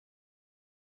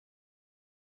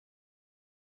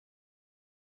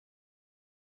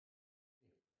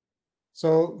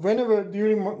So whenever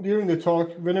during the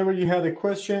talk, whenever you had a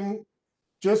question,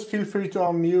 just feel free to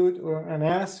unmute and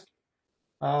ask.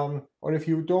 Or if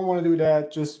you don't want to do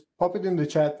that, just pop it in the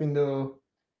chat window,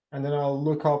 and then I'll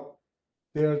look up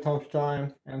there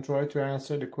time and try to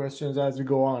answer the questions as we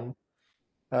go on.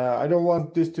 I don't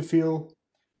want this to feel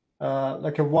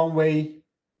like a one-way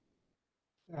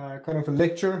kind of a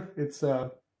lecture. It's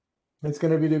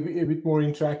going to be a bit more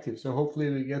interactive. So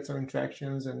hopefully we get some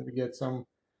interactions and we get some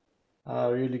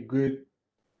really good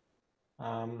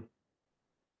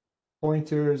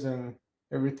pointers and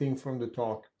everything from the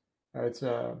talk. It's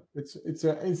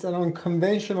an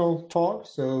unconventional talk,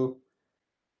 so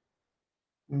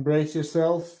embrace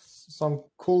yourself. Some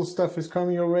cool stuff is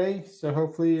coming your way, so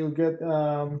hopefully you'll get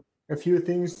a few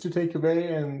things to take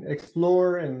away and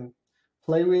explore and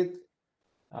play with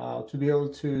to be able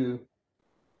to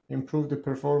improve the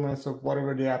performance of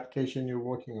whatever the application you're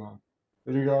working on,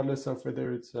 regardless of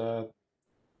whether it's a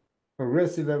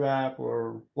progressive web app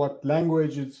or what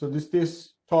language. So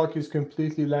this talk is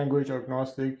completely language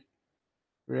agnostic.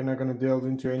 We're not going to delve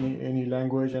into any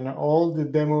language, and all the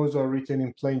demos are written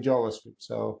in plain JavaScript.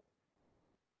 So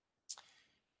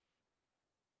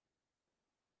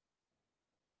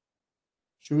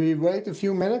should we wait a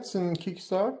few minutes and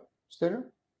kickstart, Stella?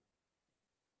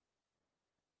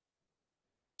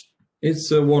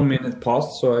 It's 1 minute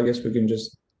past, so I guess we can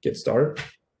just get started.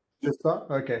 Just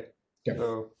start? Okay. Yeah.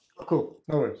 So, cool.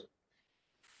 No worries.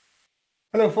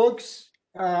 Hello, folks.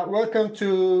 Welcome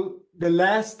to the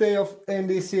last day of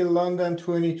NDC London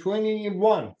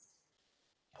 2021.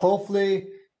 Hopefully,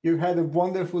 you've had a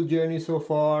wonderful journey so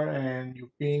far, and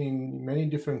you've been in many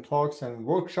different talks and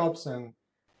workshops, and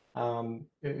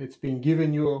it's been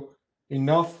giving you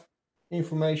enough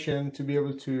information to be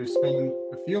able to spend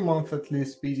a few months at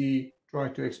least busy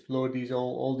trying to explore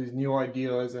all these new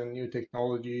ideas and new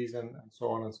technologies and so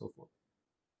on and so forth.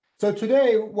 So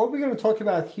today, what we're going to talk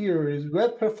about here is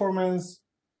web performance,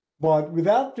 but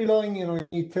without relying on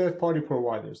any third-party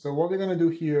providers. So what we're going to do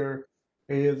here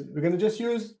is we're going to just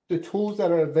use the tools that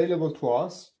are available to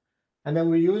us, and then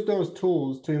we use those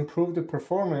tools to improve the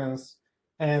performance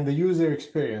and the user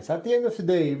experience. At the end of the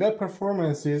day, web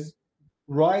performance is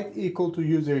equal to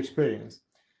user experience.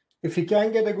 If you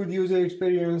can get a good user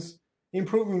experience,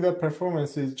 improving web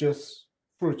performance is just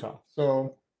futile.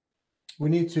 So we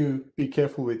need to be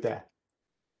careful with that.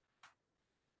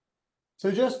 So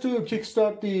just to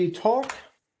kickstart the talk,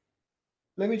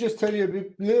 let me just tell you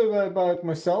a little bit about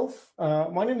myself.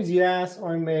 My name is Yas.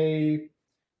 I'm a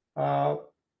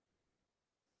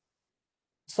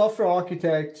software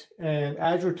architect and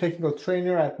Azure technical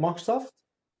trainer at Microsoft.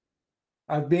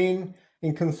 I've been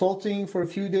in consulting for a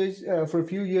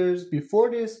few years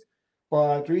before this,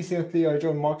 but recently I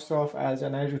joined Microsoft as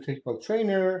an Azure technical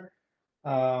trainer.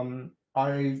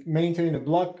 I maintain a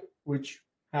blog which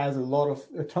has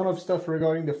a ton of stuff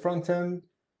regarding the front end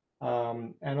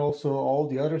and also all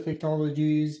the other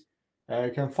technologies.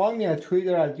 You can find me at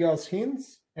Twitter at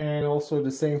YasHints, and also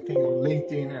the same thing on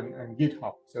LinkedIn and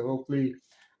GitHub. So hopefully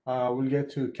we'll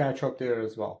get to catch up there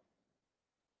as well.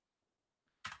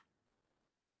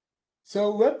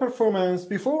 So web performance,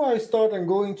 before I start and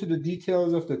go into the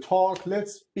details of the talk,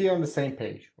 let's be on the same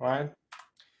page, right?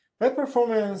 Web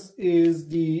performance is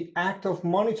the act of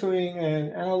monitoring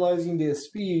and analyzing the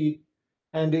speed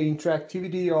and the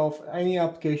interactivity of any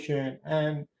application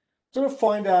and sort of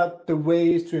find out the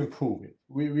ways to improve it.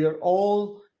 We are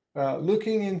all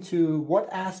looking into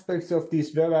what aspects of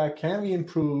this web app can we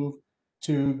improve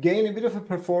to gain a bit of a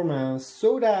performance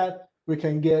so that we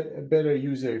can get a better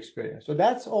user experience. So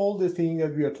that's all the thing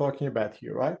that we are talking about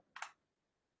here, right?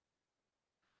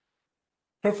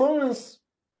 Performance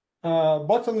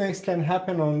bottlenecks can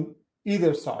happen on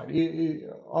either side.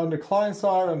 On the client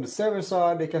side, on the server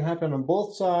side, they can happen on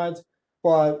both sides.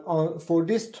 But for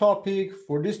this topic,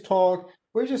 for this talk,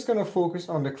 we're just going to focus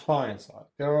on the client side.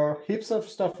 There are heaps of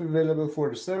stuff available for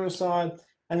the server side,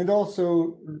 and it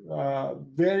also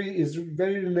is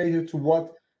very related to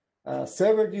what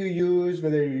server do you use,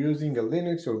 whether you're using a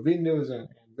Linux or Windows, and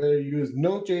whether you use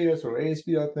Node.js or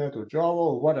ASP.NET or Java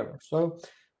or whatever. So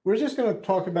we're just going to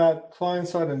talk about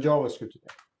client-side and JavaScript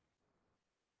today.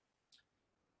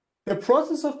 The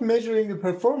process of measuring the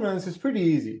performance is pretty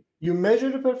easy. You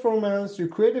measure the performance, you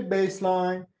create a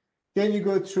baseline, then you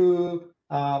go through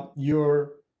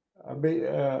your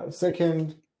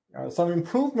some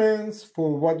improvements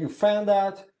for what you found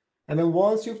out, and then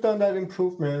once you've done that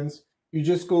improvements, you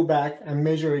just go back and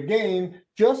measure again,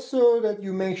 just so that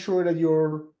you make sure that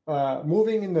you're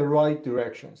moving in the right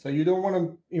direction. So you don't want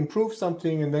to improve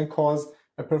something and then cause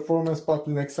a performance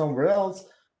bottleneck somewhere else,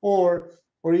 or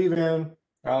even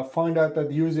find out that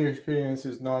the user experience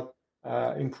is not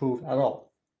improved at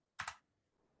all.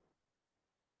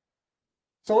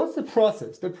 So what's the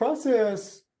process? The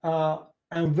process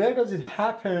and where does it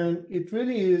happen? It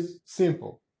really is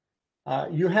simple.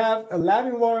 You have a lab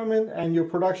environment and your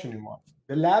production environment.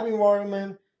 The lab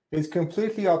environment is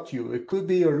completely up to you. It could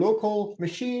be your local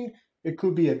machine, it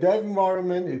could be a dev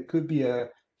environment, it could be a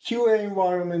QA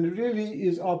environment. It really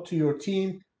is up to your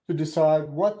team to decide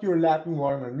what your lab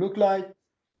environment look like.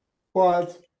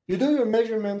 But you do your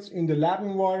measurements in the lab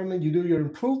environment, you do your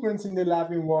improvements in the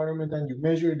lab environment, and you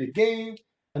measure it again,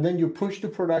 and then you push to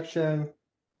production.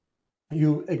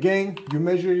 You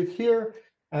measure it here,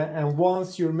 and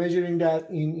once you're measuring that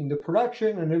in the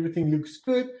production and everything looks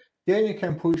good, then you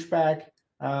can push back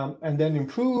and then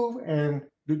improve and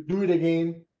do it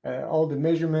again, all the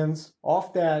measurements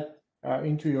of that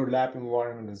into your lab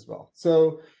environment as well.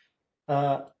 So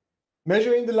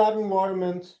measure in the lab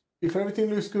environment. If everything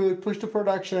looks good, push to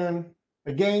production,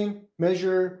 again,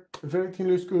 measure. If everything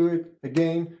looks good,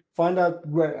 again, find out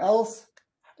where else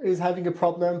is having a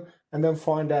problem, and then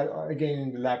find that again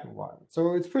in the lab environment.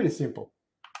 So it's pretty simple.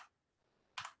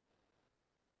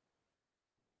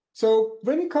 So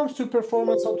when it comes to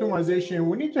performance optimization,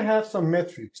 we need to have some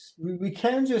metrics. We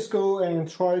can't just go and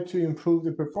try to improve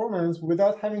the performance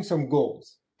without having some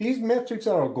goals. These metrics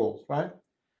are our goals, right?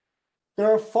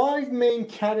 There are 5 main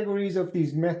categories of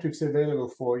these metrics available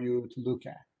for you to look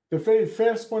at. The very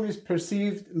first one is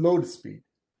perceived load speed.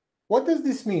 What does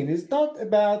this mean? It's not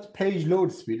about page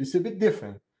load speed. It's a bit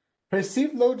different.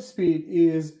 Perceived load speed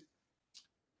is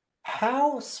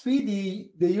how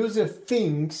speedy the user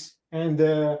thinks, and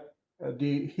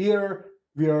here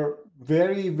we are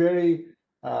very, very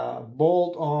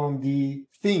bold on the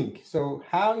think. So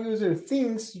how user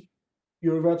thinks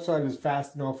your website is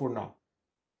fast enough or not.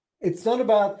 It's not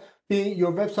about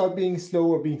your website being slow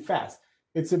or being fast.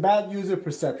 It's about user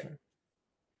perception.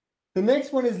 The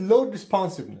next one is load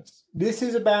responsiveness. This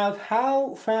is about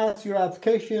how fast your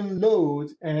application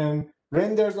loads and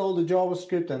renders all the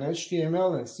JavaScript and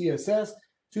HTML and CSS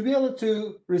to be able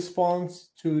to respond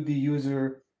to the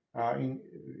user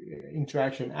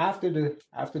interaction after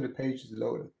the page is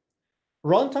loaded.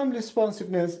 Runtime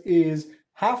responsiveness is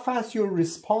how fast you're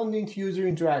responding to user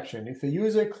interaction. If a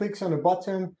user clicks on a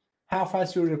button, how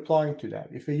fast you're replying to that.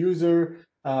 If a user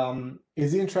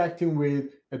is interacting with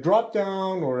a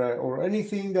drop-down or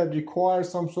anything that requires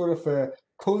some sort of a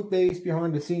code base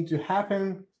behind the scene to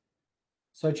happen,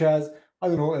 such as, I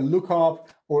don't know, a lookup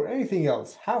or anything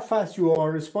else, how fast you are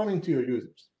responding to your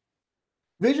users.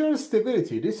 Visual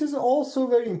stability, this is also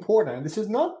very important. This is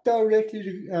not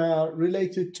directly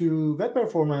related to web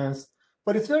performance,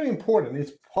 but it's very important.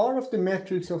 It's part of the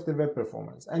metrics of the web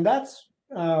performance. And that's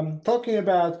talking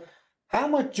about how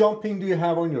much jumping do you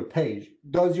have on your page?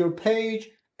 Does your page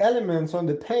elements on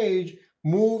the page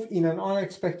move in an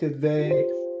unexpected way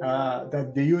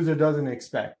that the user doesn't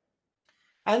expect?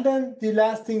 And then the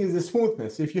last thing is the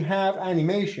smoothness. If you have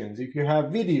animations, if you have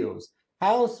videos,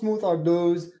 how smooth are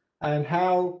those, and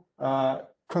how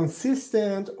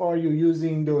consistent are you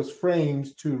using those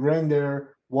frames to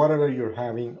render whatever you're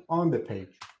having on the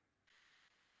page?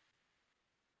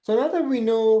 So now that we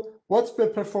know what's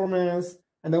web performance,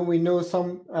 and then we know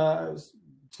some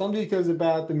details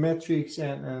about the metrics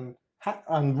and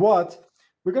what,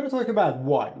 we're going to talk about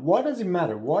why. Why does it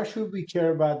matter? Why should we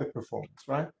care about the performance,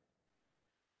 right?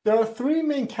 There are 3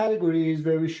 main categories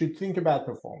where we should think about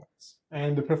performance.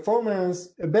 And the performance,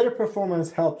 a better performance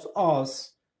helps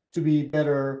us to be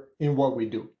better in what we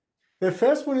do. The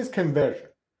first one is conversion.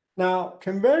 Now,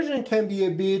 conversion can be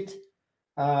a bit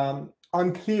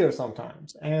unclear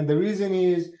sometimes. And the reason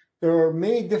is there are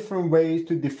many different ways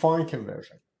to define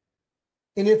conversion.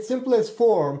 In its simplest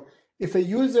form, if a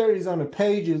user is on a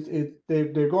page,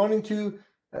 they're going into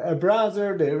a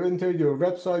browser, they've entered your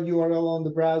website URL on the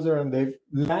browser, and they've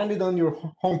landed on your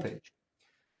homepage.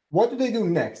 What do they do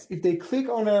next? If they click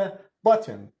on a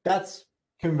button, that's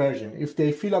conversion. If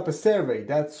they fill up a survey,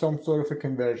 that's some sort of a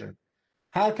conversion.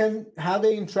 How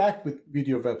they interact with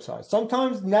your website.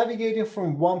 Sometimes navigating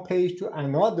from one page to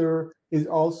another is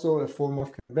also a form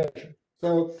of conversion.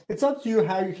 So it's up to you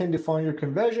how you can define your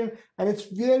conversion, and it's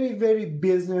very, very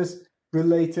business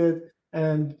related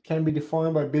and can be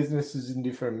defined by businesses in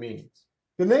different meanings.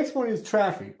 The next one is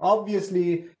traffic.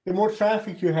 Obviously, the more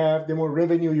traffic you have, the more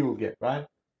revenue you'll get, right?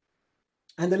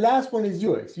 And the last one is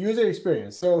UX, user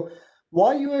experience. So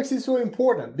why UX is so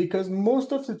important? Because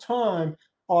most of the time,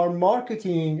 our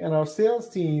marketing and our sales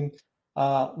team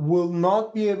will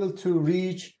not be able to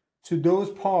reach to those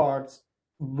parts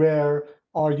where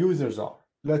our users are.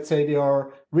 let's say they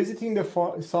are visiting the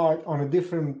site on a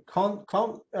different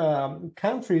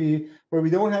country where we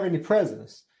don't have any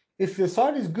presence. If the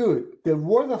site is good, the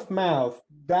word of mouth,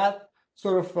 that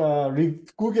sort of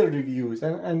Google reviews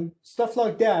and stuff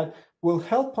like that will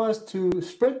help us to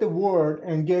spread the word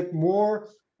and get more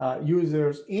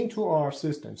users into our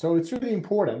system. So it's really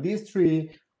important. These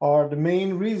three are the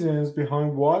main reasons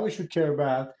behind why we should care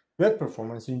about web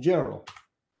performance in general.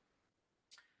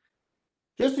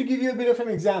 Just to give you a bit of an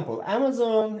example,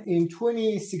 Amazon in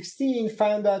 2016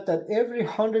 found out that every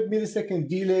 100 millisecond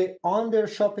delay on their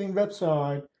shopping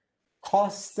website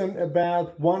costs them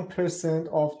about 1%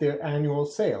 of their annual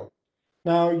sale.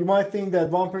 Now, you might think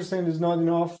that 1% is not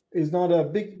enough, is not a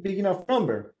big enough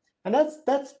number. And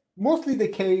that's mostly the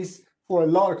case for a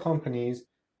lot of companies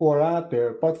who are out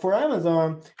there. But for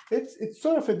Amazon, it's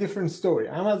sort of a different story.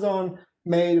 Amazon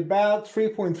made about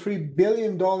 $3.3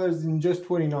 billion in just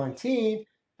 2019,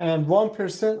 and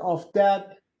 1% of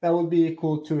that will be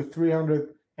equal to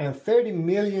 330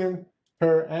 million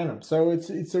per annum. So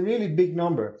it's a really big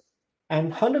number. And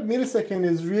 100 millisecond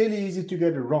is really easy to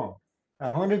get it wrong.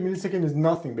 100 millisecond is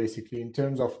nothing, basically, in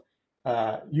terms of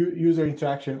user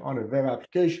interaction on a web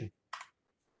application.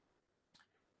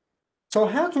 So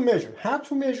how to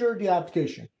measure the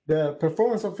application, the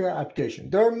performance of your application?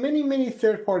 There are many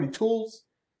third-party tools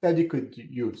that you could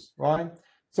use, right?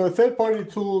 So third-party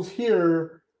tools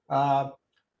here,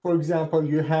 for example,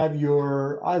 you have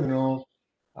your, I don't know,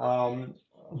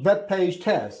 web page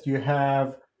test. You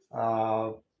have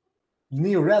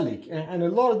New Relic and a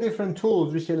lot of different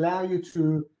tools which allow you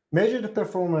to measure the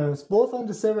performance both on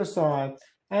the server side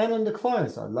and on the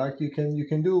client side. Like you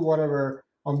can do whatever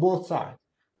on both sides.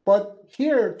 But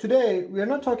here today, we are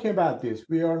not talking about this.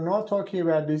 We are not talking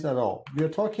about this at all. We are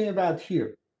talking about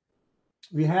here.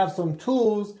 We have some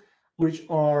tools which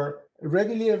are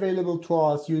readily available to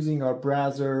us using our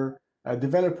browser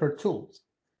developer tools.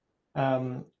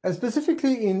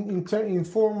 Specifically in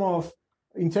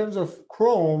terms of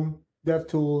Chrome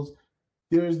DevTools,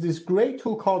 there's this great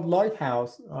tool called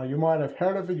Lighthouse. You might have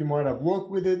heard of it. You might have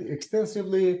worked with it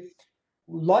extensively.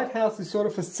 Lighthouse is sort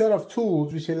of a set of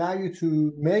tools which allow you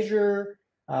to measure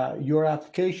your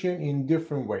application in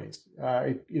different ways.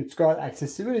 It's got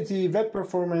accessibility, web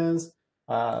performance,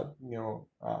 PWAs,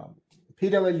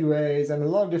 and a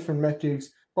lot of different metrics.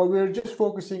 But we're just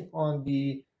focusing on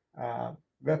the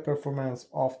web performance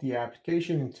of the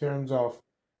application in terms of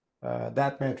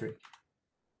that metric.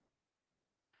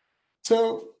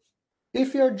 So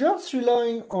if you're just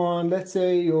relying on, let's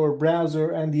say, your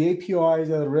browser and the APIs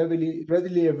that are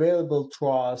readily available to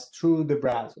us through the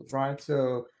browsers, right?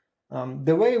 So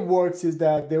the way it works is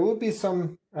that there will be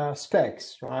some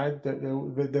specs, right?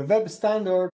 The web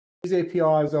standard, these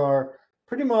APIs are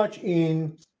pretty much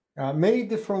in many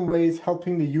different ways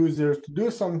helping the users to do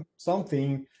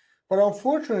something. But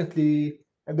unfortunately,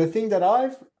 the thing that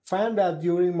I've found out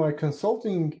during my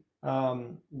consulting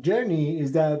journey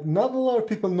is that not a lot of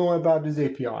people know about these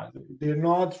APIs. They're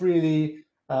not really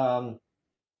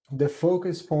the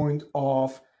focus point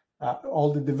of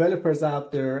all the developers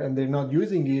out there, and they're not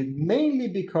using it, mainly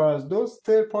because those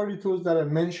third-party tools that I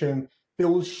mentioned, they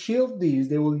will shield these,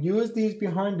 they will use these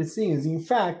behind the scenes. In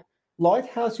fact,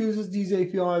 Lighthouse uses these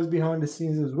APIs behind the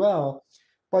scenes as well.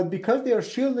 But because they are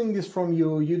shielding this from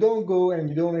you, you don't go and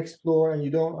you don't explore and you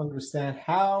don't understand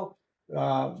how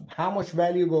much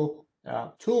valuable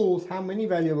tools, how many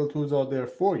valuable tools are there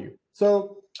for you.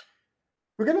 So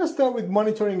we're going to start with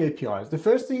monitoring APIs. The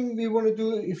first thing we want to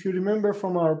do, if you remember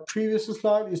from our previous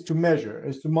slide, is to measure,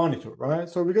 is to monitor, right?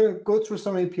 So we're going to go through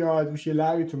some APIs which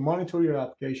allow you to monitor your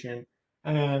application,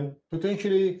 and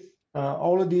potentially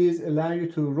all of these allow you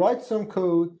to write some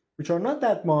code, which are not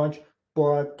that much,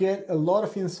 but get a lot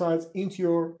of insights into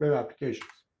your web applications.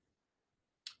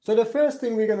 So the first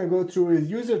thing we're going to go through is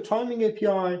user timing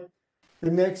API. The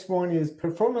next one is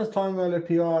performance timeline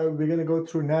API. We're going to go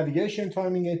through navigation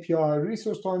timing API,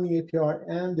 resource timing API,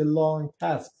 and the law and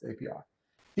tasks API.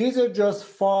 These are just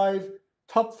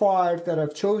top five that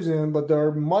I've chosen, but there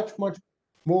are much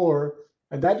more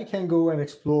that you can go and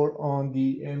explore on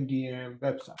the MDM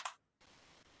website.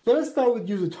 So let's start with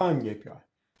user timing API.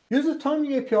 User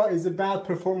timing API is about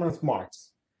performance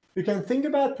marks. You can think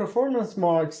about performance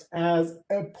marks as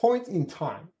a point in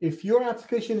time. If your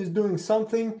application is doing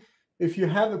something, if you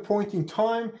have a point in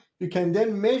time, you can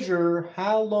then measure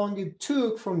how long it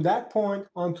took from that point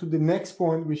onto the next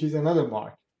point, which is another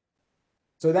mark.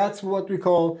 So that's what we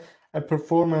call a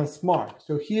performance mark.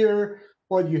 So here,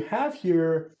 what you have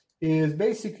here is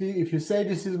basically, if you say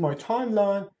this is my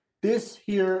timeline, this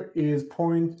here is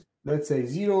point, let's say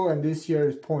 0, and this here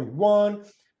is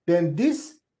 0.1, then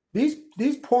this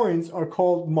These points are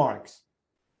called marks.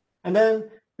 And then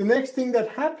the next thing that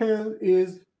happens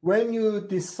is when you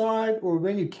decide or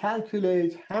when you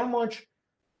calculate how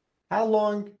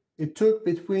long it took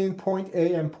between point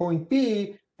A and point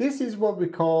B, this is what we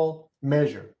call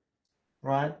measure,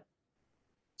 right?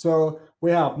 So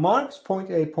we have marks, point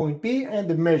A, point B, and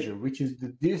the measure, which is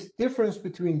the difference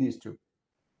between these two.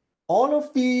 All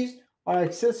of these are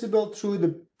accessible through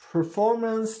the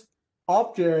performance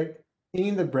object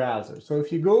in the browser. So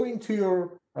if you go into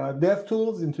your dev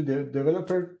tools, into the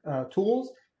developer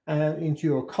tools, and into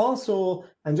your console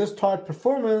and just type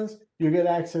performance, you get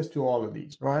access to all of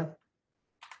these, right?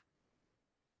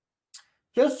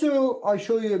 Just to I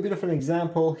show you a bit of an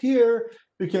example here,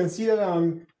 you can see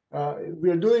that we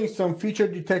are doing some feature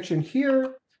detection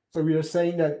here. So we are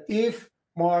saying that if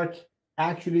mark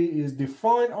actually is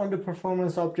defined on the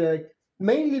performance object,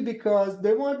 mainly because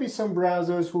there might be some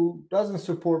browsers who doesn't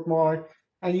support mark,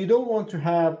 and you don't want to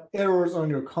have errors on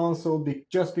your console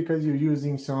just because you're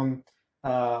using some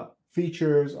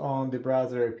features on the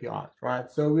browser APIs, right?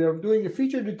 So we are doing a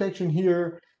feature detection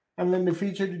here, and when the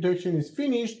feature detection is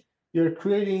finished, you're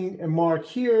creating a mark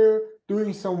here,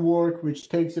 doing some work which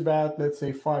takes about, let's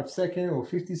say, 5 seconds or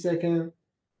 50 seconds.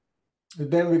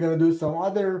 Then we're going to do some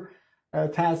other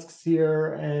tasks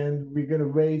here, and we're going to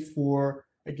wait for,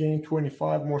 again,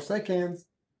 25 more seconds,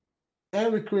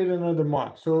 and we create another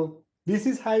mark. So this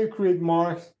is how you create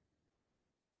marks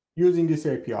using this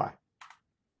API.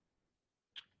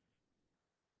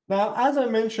 Now, as I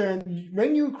mentioned,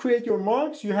 when you create your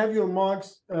marks, you have your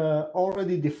marks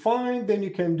already defined, then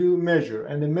you can do measure.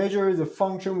 And the measure is a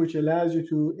function which allows you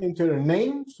to enter a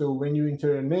name. So when you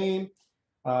enter a name,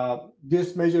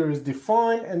 this measure is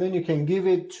defined, and then you can give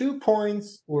it 2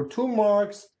 points or 2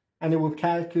 marks, and it will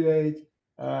calculate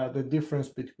the difference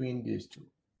between these two.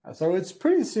 So it's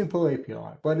pretty simple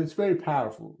API, but it's very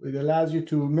powerful. It allows you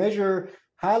to measure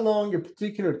how long a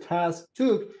particular task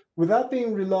took without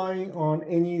being relying on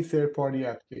any third-party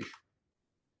application.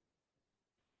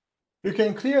 You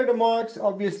can clear the marks.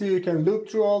 Obviously, you can look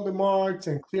through all the marks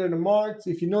and clear the marks.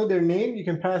 If you know their name, you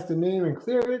can pass the name and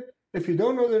clear it. If you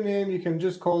don't know their name, you can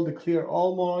just call the clear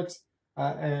all marks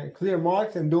and clear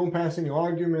marks and don't pass any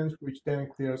arguments, which then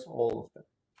clears all of them.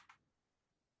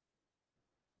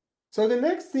 So the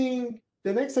next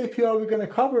API we're going to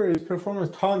cover is performance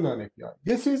timeline API.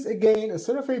 This is, again, a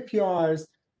set of APIs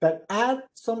that add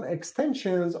some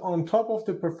extensions on top of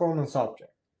the performance object.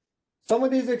 Some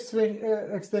of these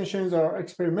extensions are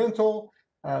experimental,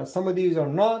 some of these are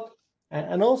not.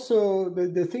 And also,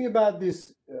 the thing about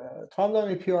this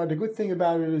timeline API, the good thing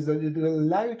about it is that it will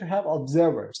allow you to have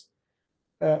observers.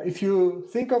 If you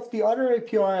think of the other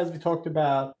API as we talked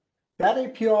about, that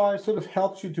API sort of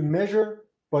helps you to measure,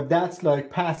 but that's like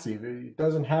passive. It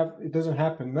doesn't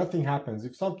happen. Nothing happens.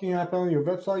 If something happened on your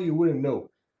website, you wouldn't know.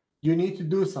 You need to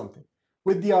do something.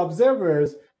 With the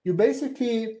observers, you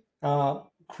basically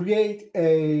create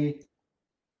a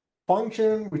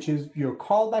function, which is your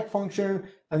callback function,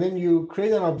 and then you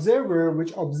create an observer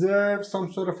which observes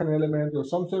some sort of an element or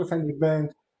some sort of an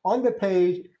event on the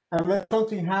page, and when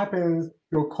something happens,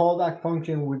 your callback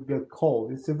function would get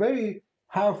called. It's a very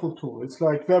powerful tool. It's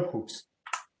like webhooks,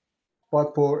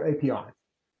 but for API.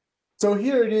 So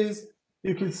here it is.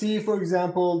 You can see, for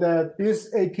example, that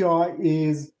this API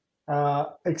is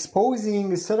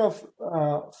exposing a set of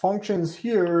functions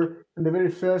here. And the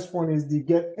very first one is the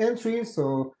get entry.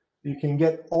 So you can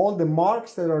get all the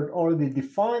marks that are already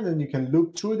defined, and you can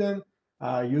loop through them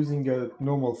using a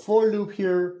normal for loop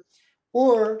here.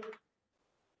 Or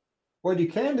what you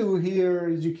can do here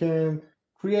is you can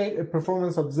create a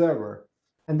performance observer.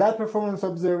 And that performance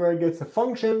observer gets a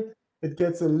function. It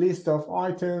gets a list of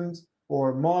items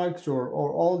or marks or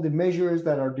all the measures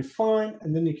that are defined,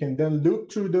 and then you can then loop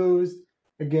through those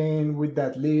again with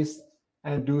that list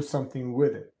and do something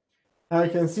with it. Now you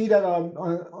can see that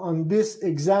on this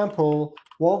example,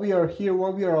 what we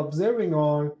are observing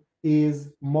on is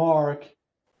mark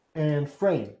and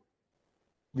frame.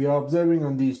 We are observing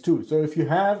on these two. So if you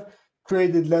have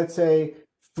created, let's say,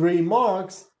 3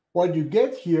 marks, what you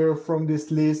get here from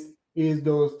this list is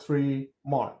those 3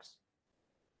 marks.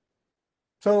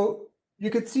 So you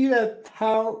could see that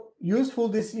how useful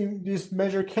this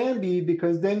measure can be,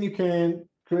 because then you can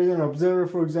create an observer,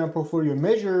 for example, for your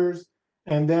measures,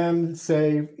 and then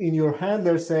say in your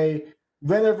handler, say,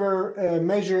 whenever a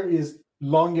measure is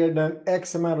longer than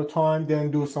X amount of time,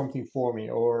 then do something for me,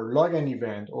 or log an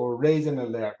event, or raise an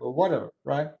alert, or whatever,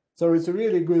 right? So it's a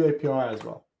really good API as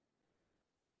well.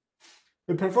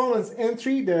 The performance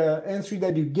entry, the entry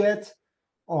that you get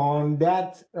on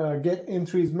that get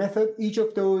entries method, each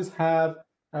of those have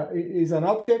is an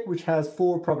object which has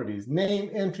 4 properties: name,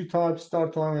 entry type,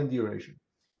 start time, and duration.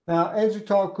 Now, entry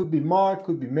type could be mark,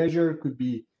 could be measure, could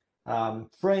be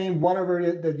frame,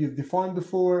 whatever that you've defined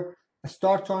before. A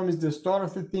start time is the start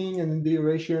of the thing, and then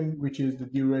duration, which is the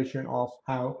duration of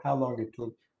how long it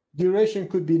took. Duration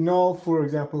could be null, for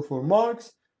example, for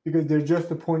marks, because they're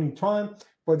just a point in time,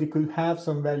 but it could have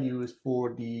some values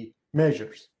for the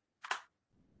measures.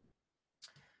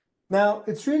 Now,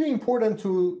 it's really important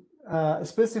to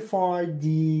specify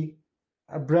the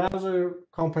browser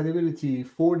compatibility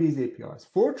for these APIs.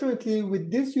 Fortunately,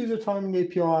 with this user timing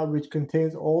API, which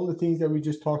contains all the things that we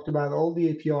just talked about, all the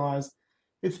APIs,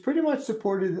 it's pretty much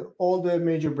supported all the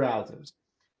major browsers.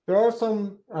 There are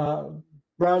some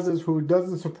browsers who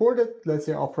doesn't support it, let's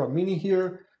say Opera Mini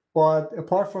here, but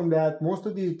apart from that, most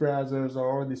of these browsers are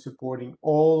already supporting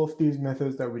all of these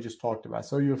methods that we just talked about.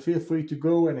 So you feel free to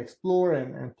go and explore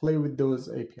and play with those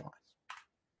APIs.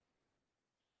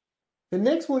 The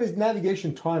next one is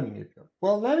navigation timing API.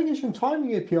 Well, navigation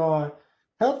timing API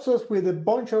helps us with a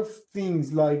bunch of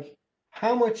things like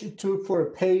how much it took for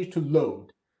a page to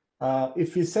load.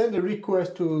 If we send a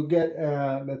request to get,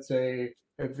 let's say,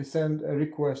 if we send a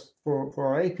request for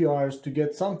our APIs to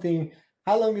get something,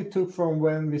 how long it took from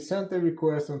when we sent the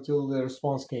request until the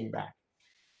response came back.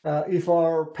 If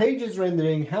our page is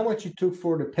rendering, how much it took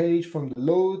for the page from the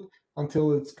load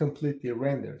until it's completely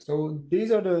rendered. So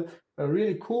these are the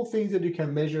really cool things that you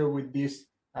can measure with this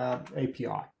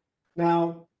API.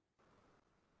 Now,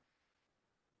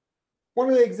 one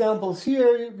of the examples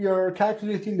here, we are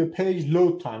calculating the page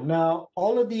load time. Now,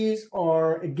 all of these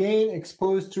are, again,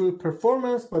 exposed to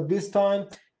performance, but this time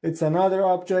it's another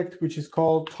object which is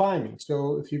called timing.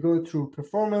 So if you go through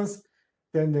performance,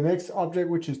 then the next object,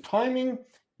 which is timing,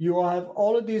 you will have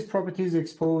all of these properties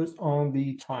exposed on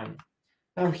the timing.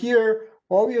 Now here,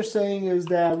 what we are saying is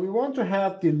that we want to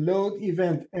have the load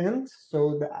event end,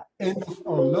 so the end of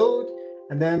our load,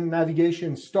 and then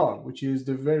navigation start, which is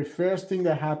the very first thing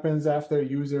that happens after a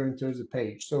user enters a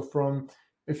page. So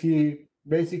if you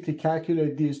basically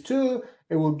calculate these two,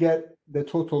 it will get the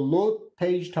total load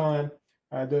page time,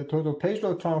 the total page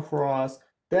load time for us.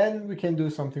 Then we can do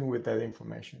something with that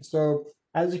information. So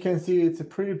as you can see, it's a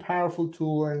pretty powerful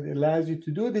tool, and it allows you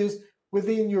to do this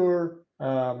within your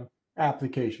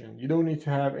application. You don't need to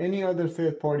have any other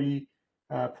third-party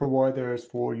providers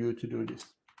for you to do this.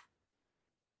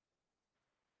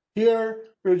 Here,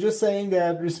 we're just saying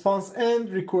that response end,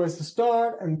 request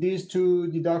start, and these two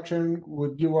deduction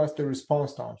would give us the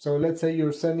response time. So let's say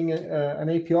you're sending an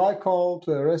API call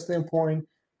to a REST endpoint,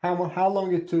 how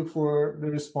long it took for the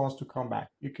response to come back.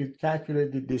 You could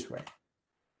calculate it this way.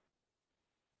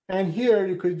 And here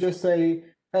you could just say,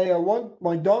 hey, I want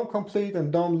my DOM complete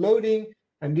and DOM loading,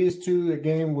 and these two,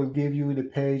 again, will give you the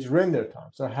page render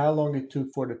time. So how long it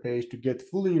took for the page to get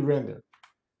fully rendered.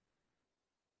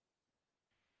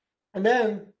 And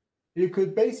then you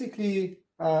could basically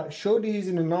show these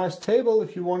in a nice table.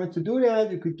 If you wanted to do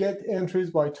that, you could get entries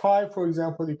by type. For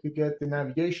example, you could get the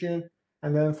navigation,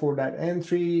 and then for that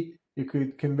entry, you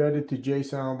could convert it to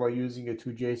JSON by using a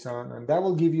to-JSON, and that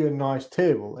will give you a nice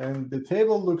table. And the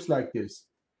table looks like this.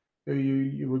 So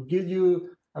you will give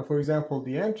you, for example,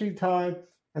 the entry type,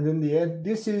 and then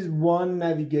this is one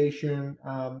navigation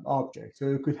object. So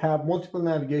you could have multiple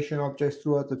navigation objects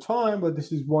throughout the time, but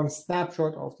this is one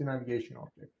snapshot of the navigation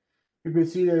object. You could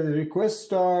see that the request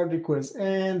start, request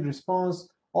end, response,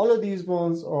 all of these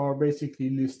ones are basically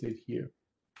listed here.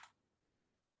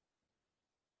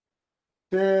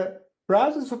 The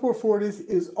browser support for this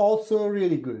is also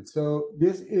really good. So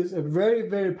this is a very,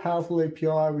 very powerful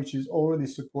API, which is already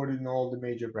supported in all the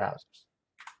major browsers.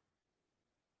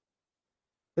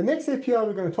 The next API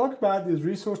we're going to talk about is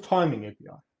resource timing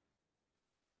API.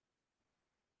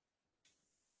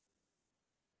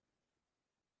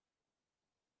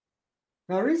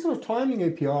 Now, resource timing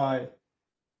API,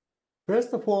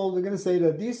 first of all, we're going to say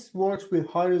that this works with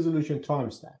high resolution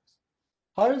timestamps.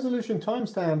 High resolution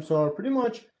timestamps are pretty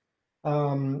much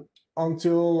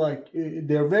until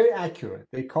they're very accurate.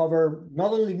 They cover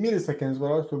not only milliseconds,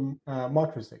 but also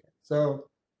microseconds. So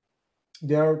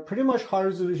they are pretty much high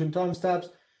resolution timestamps.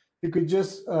 You could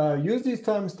just use these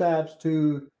timestamps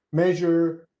to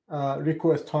measure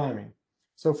request timing.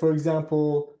 So for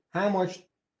example, how much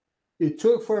it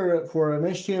took for an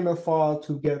HTML file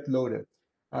to get loaded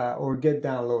or get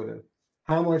downloaded,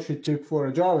 how much it took for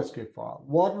a JavaScript file,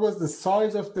 what was the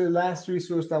size of the last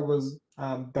resource that was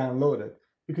downloaded.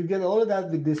 You could get all of that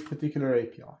with this particular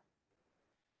API.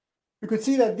 You could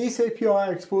see that this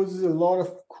API exposes a lot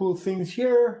of cool things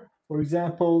here. For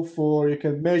example, you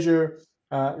can measure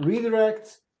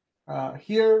redirect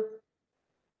here.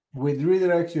 with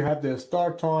redirects, you have the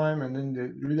start time and then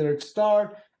the redirect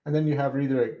start, and then you have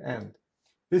redirect end.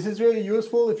 This is really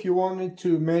useful if you wanted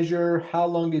to measure how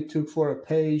long it took for a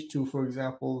page to, for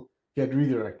example, get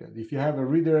redirected. If you have a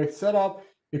redirect setup,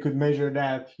 you could measure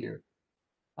that here.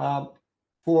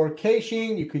 For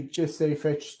caching, you could just say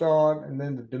fetch start and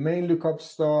then the domain lookup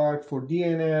start. For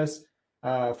DNS,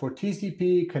 for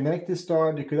TCP, connect to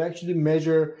start, you could actually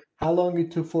measure how long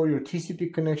it took for your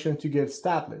TCP connection to get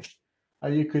established.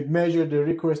 You could measure the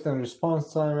request and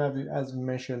response time as we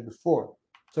mentioned before.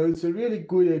 So it's a really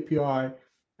good API.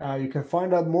 You can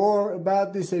find out more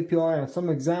about this API and some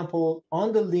example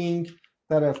on the link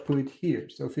that I've put here.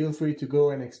 So feel free to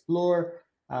go and explore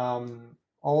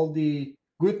all the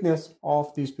goodness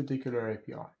of this particular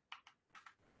API.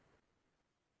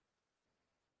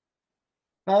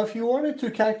 Now, if you wanted to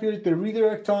calculate the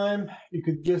redirect time, you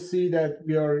could just see that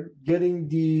we are getting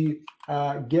the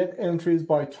get entries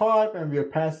by type and we are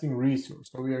passing resource.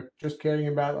 So we are just caring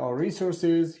about our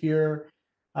resources here.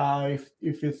 If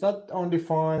it's not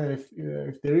undefined, and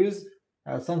if there is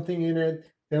something in it,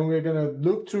 then we're going to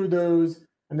look through those,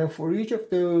 and then for each of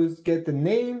those, get the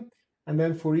name, and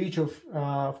then for each of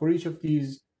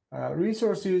these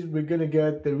resources, we're going to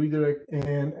get the redirect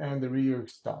end and the redirect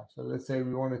start. So let's say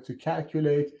we wanted to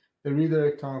calculate the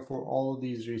redirect time for all of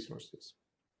these resources.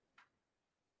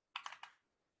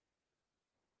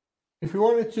 If we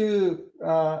wanted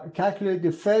to calculate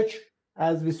the fetch,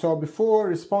 as we saw before,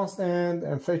 response end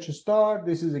and fetch and start,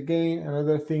 this is again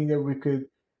another thing that we could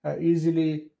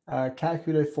easily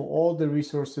calculate for all the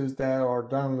resources that are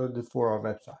downloaded for our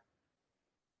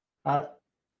website.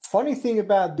 Funny thing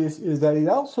about this is that it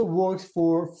also works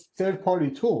for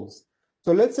third-party tools.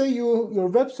 So let's say your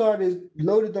website is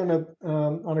loaded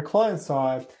on a client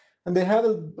side, and they have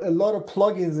a lot of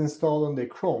plugins installed on their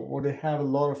Chrome, or they have a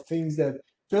lot of things that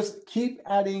just keep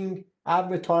adding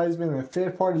advertisement and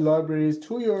third-party libraries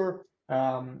to your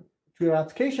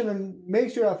application and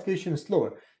makes your application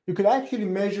slower. You could actually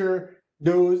measure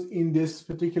those in this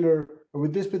particular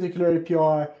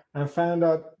API and find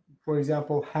out, for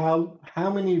example, how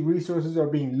many resources are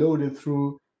being loaded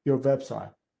through your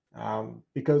website,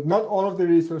 because not all of the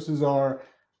resources are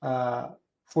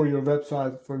for your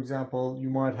website. For example, you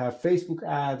might have Facebook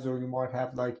ads, or you might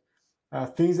have like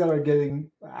things that are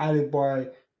getting added by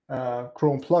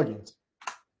Chrome plugins.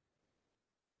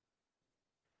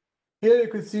 Here you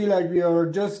could see like we are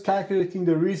just calculating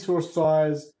the resource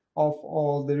size of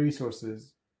all the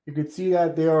resources. You could see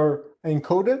that they are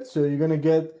encoded, so you're going to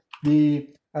get the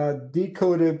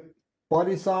decoded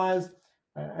body size,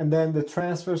 and then the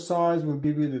transfer size will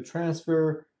give you the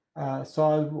transfer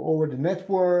size over the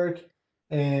network,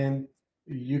 and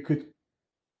you could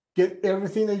get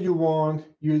everything that you want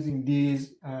using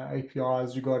these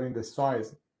APIs regarding the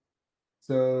size.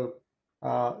 So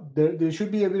there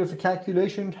should be a bit of a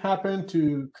calculation happen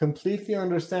to completely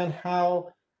understand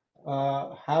how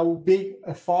big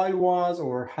a file was,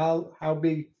 or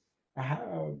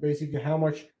basically how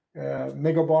much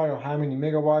megabyte or how many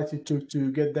megabytes it took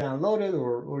to get downloaded,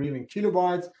 or even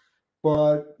kilobytes,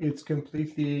 but it's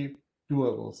completely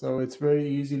doable. So it's very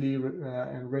easily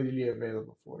and readily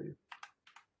available for you.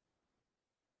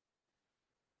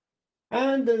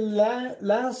 And the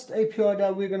last API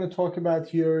that we're going to talk about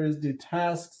here is the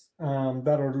tasks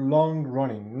that are long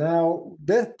running. Now,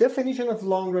 the definition of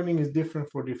long running is different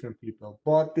for different people,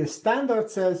 but the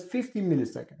standard says 50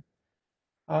 milliseconds.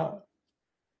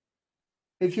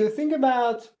 If you think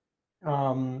about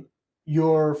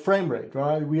your frame rate,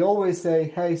 right? We always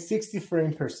say, hey, 60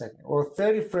 frames per second or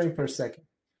 30 frames per second.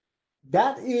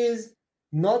 That is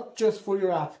not just for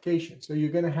your application. So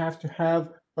you're going to have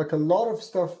like a lot of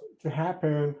stuff to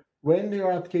happen when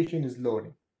your application is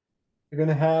loading. You're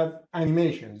going to have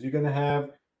animations. You're going to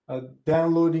have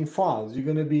downloading files. You're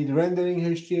going to be rendering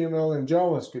HTML and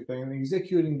JavaScript and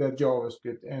executing that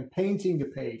JavaScript and painting the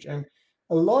page. And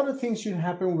a lot of things should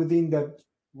happen within that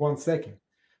 1 second.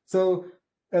 So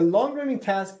a long-running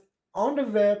task on the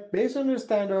web, based on the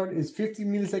standard, is 50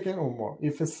 milliseconds or more.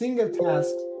 If a single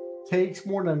task takes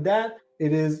more than that,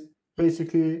 it is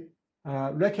basically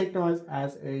recognized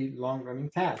as a long-running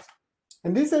task.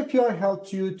 And this API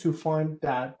helps you to find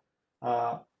that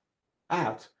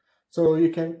out. So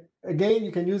you can,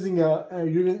 again, using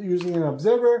an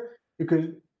observer, you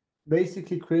could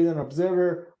basically create an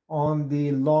observer on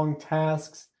the long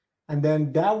tasks, and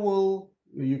then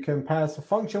you can pass a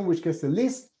function which gets a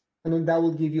list, and then that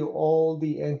will give you all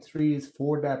the entries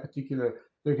for that particular.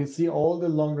 So you can see all the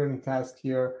long-running tasks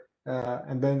here.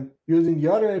 And then using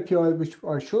the other API, which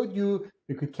I showed you,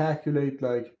 you could calculate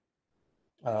like,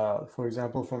 for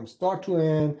example, from start to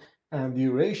end, and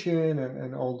duration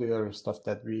and all the other stuff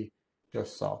that we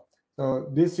just saw. So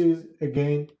this is,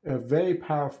 again, a very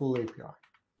powerful API.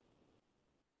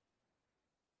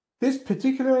 This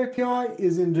particular API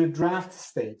is in the draft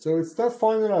state, so it's not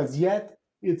finalized yet.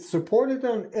 It's supported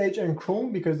on Edge and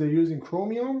Chrome because they're using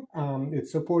Chromium.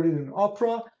 It's supported in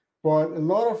Opera, but a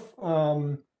lot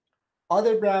of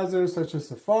other browsers such as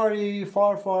Safari,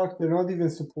 Firefox, they're not even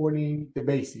supporting the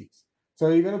basics. So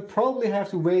you're going to probably have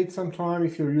to wait some time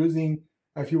if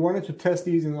you wanted to test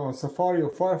these on Safari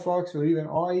or Firefox or even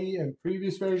IE and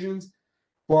previous versions.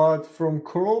 But from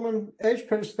Chrome and Edge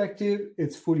perspective,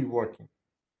 it's fully working.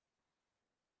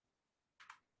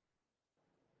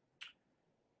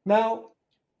 Now,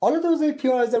 all of those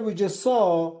APIs that we just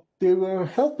saw, they were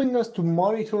helping us to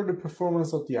monitor the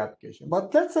performance of the application.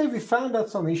 But let's say we found out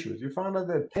some issues. We found out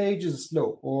that a page is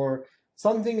slow, or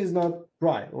something is not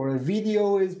right, or a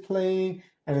video is playing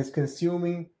and it's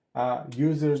consuming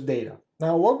users' data.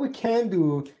 Now, what we can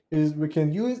do is we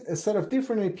can use a set of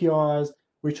different APIs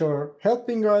which are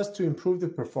helping us to improve the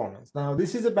performance. Now,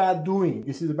 this is about doing.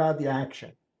 This is about the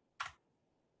action.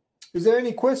 Is there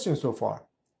any questions so far?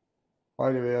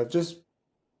 By the way, I've just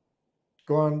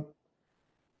gone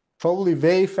probably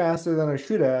way faster than I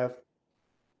should have.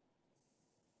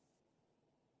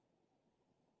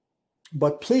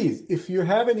 But please, if you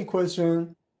have any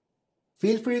question,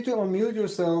 feel free to unmute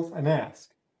yourself and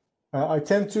ask. I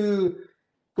tend to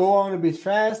go on a bit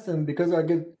fast, and because I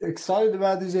get excited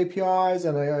about these APIs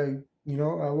and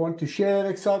I want to share that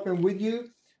excitement with you,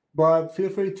 but feel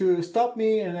free to stop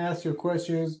me and ask your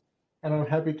questions, and I'm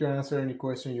happy to answer any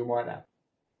question you might have.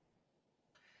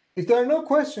 If there are no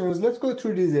questions, let's go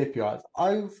through these APIs.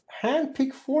 I've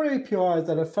handpicked 4 APIs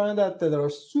that I found out that are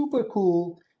super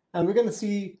cool, and we're going to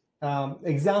see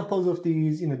examples of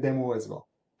these in a demo as well.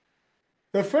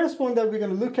 The first one that we're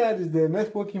going to look at is the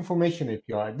Network Information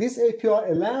API. This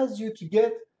API allows you to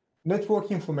get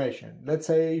network information. Let's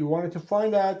say you wanted to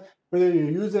find out whether your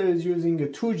user is using a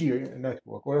 2G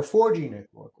network or a 4G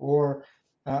network, or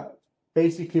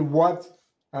basically what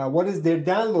is their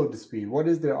download speed, what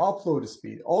is their upload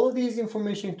speed. All of these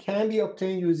information can be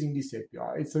obtained using this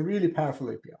API. It's a really powerful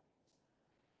API.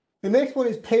 The next one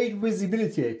is Page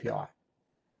Visibility API.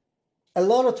 A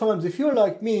lot of times, if you're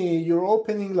like me, you're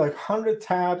opening like 100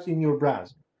 tabs in your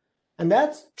browser. And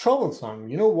that's troublesome.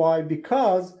 You know why?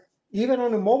 Because even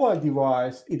on a mobile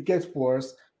device, it gets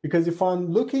worse. Because if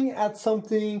I'm looking at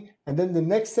something and then the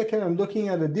next second I'm looking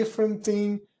at a different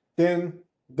thing, then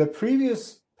the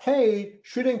previous page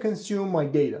shouldn't consume my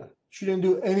data, shouldn't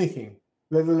do anything,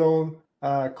 let alone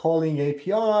calling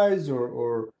APIs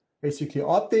or basically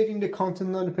updating the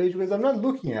content on the page, because I'm not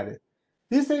looking at it.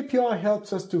 This API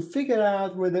helps us to figure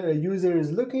out whether a user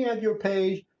is looking at your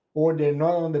page or they're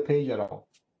not on the page at all.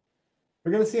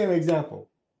 We're going to see an example.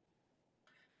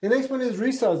 The next one is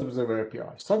Resize Observer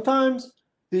API. Sometimes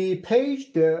the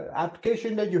page, the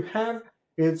application that you have,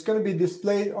 it's going to be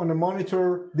displayed on a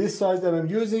monitor this size that I'm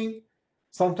using.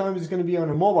 Sometimes it's going to be on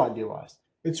a mobile device.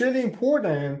 It's really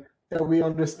important that we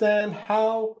understand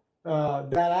how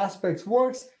that aspect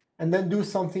works and then do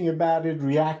something about it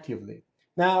reactively.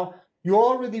 Now, you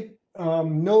already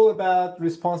know about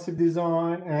responsive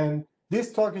design, and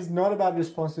this talk is not about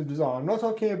responsive design. I'm not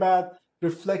talking about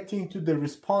reflecting to the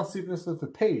responsiveness of the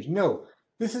page. No,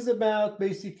 this is about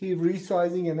basically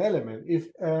resizing an element. If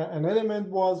an element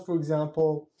was, for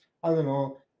example, I don't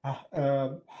know,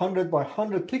 100 by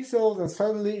 100 pixels, and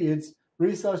suddenly it's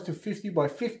resized to 50 by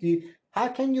 50, how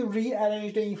can you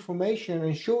rearrange the information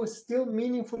and show still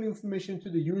meaningful information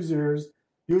to the users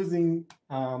using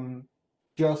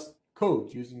just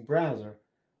code, using browser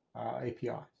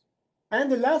APIs?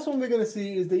 And the last one we're going to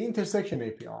see is the intersection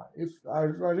API. If I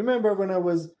remember when I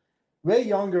was way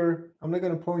younger, I'm not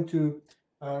going to point to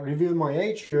reveal my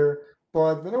age here,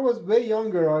 but when I was way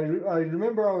younger, I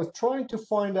remember I was trying to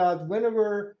find out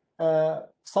whenever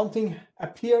something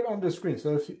appeared on the screen.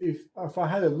 So if I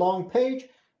had a long page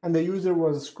and the user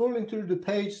was scrolling through the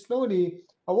page slowly,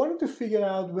 I wanted to figure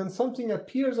out when something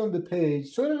appears on the page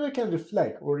so that I can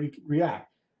reflect or react.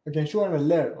 I can show an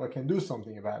alert or I can do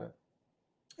something about it.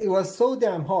 It was so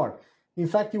damn hard. In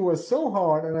fact, it was so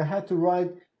hard, and I had to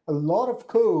write a lot of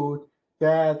code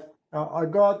that I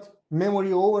got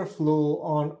memory overflow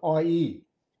on IE.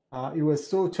 It was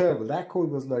so terrible. That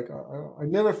code was like, I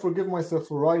never forgive myself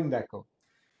for writing that code.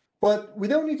 But we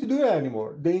don't need to do that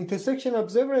anymore. The Intersection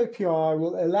Observer API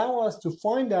will allow us to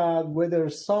find out whether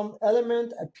some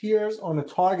element appears on a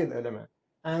target element.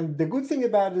 And the good thing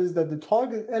about it is that the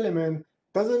target element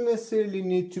doesn't necessarily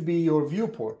need to be your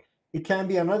viewport. It can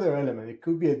be another element. It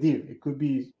could be a div. It could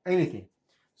be anything.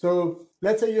 So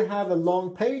let's say you have a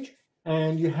long page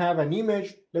and you have an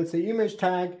image, let's say image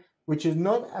tag, which is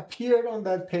not appeared on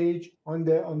that page on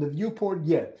the viewport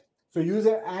yet. So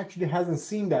user actually hasn't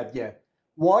seen that yet.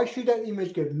 Why should that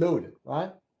image get loaded,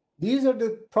 right? These are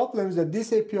the problems that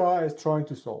this API is trying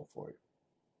to solve for you.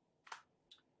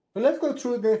 So let's go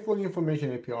through the Network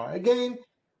Information API. Again,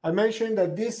 I mentioned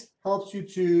that this helps you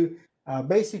to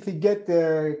basically get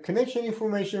the connection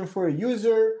information for a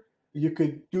user. You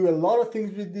could do a lot of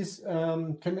things with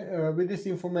this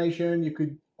information. You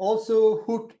could also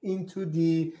hook into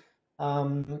the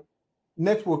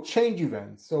network change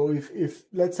event. So if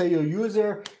let's say your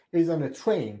user is on a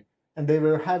train and they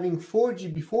were having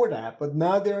 4G before that, but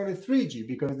now they're on a 3G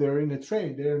because they're in a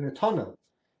train, they're in a tunnel.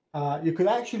 You could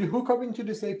actually hook up into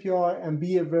this API and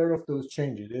be aware of those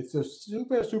changes. It's a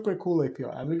super, super cool API.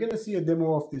 And we're going to see a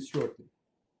demo of this shortly.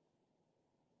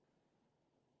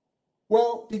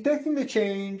 Well, detecting the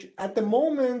change, at the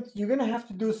moment, you're going to have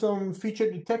to do some feature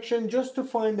detection just to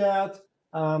find out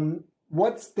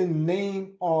what's the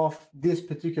name of this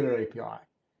particular API.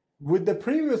 With the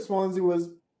previous ones, it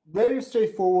was very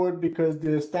straightforward because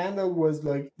the standard was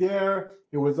like there,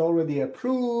 it was already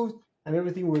approved, and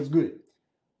everything was good.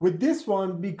 With this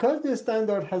one, because the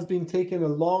standard has been taken a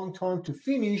long time to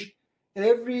finish,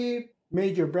 every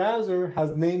major browser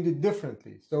has named it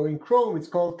differently. So in Chrome, it's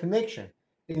called connection.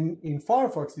 In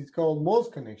Firefox, it's called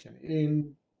most connection.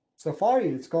 In Safari,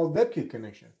 it's called WebKit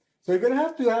connection. So you're going to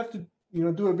have to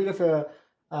do a bit of a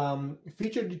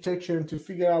feature detection to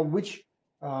figure out which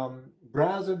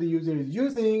browser the user is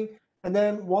using. And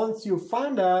then once you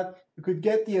find out, you could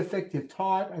get the effective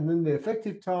type, and then the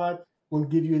effective type will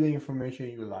give you the information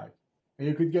you like. And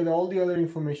you could get all the other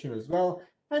information as well.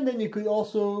 And then you could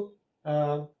also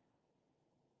add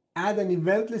an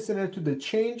event listener to the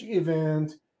change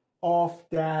event of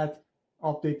that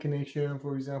update connection,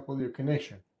 for example, your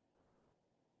connection.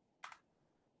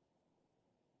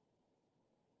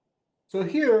 So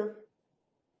here,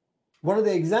 one of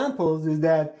the examples is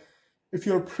that if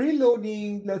you're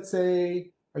preloading, let's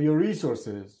say, your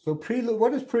resources. So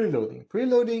what is preloading?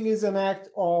 Preloading is an act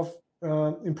of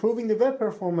improving the web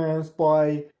performance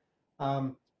by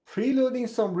preloading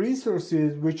some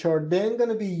resources which are then going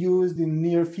to be used in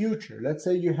near future. Let's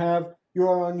say you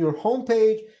are on your home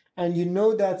page and you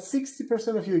know that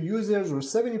 60% of your users or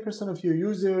 70% of your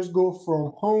users go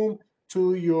from home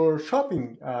to your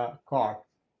shopping cart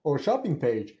or shopping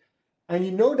page. And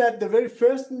you know that the very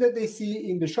first thing that they see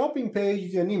in the shopping page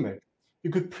is an image. You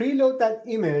could preload that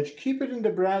image, keep it in the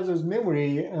browser's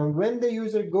memory, and when the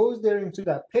user goes there into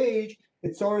that page,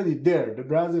 it's already there. The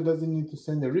browser doesn't need to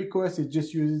send a request, it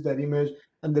just uses that image,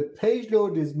 and the page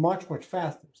load is much, much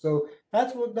faster. So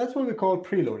that's what we call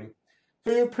preloading.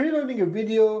 So you're preloading a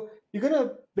video, you're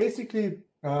gonna basically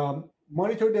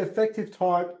monitor the effective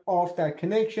type of that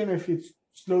connection. If it's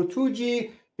slow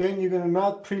 2G, then you're gonna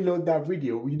not preload that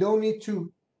video. You don't need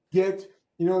to get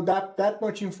that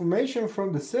much information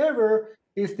from the server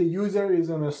if the user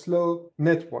is on a slow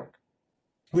network,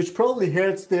 which probably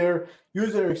hurts their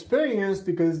user experience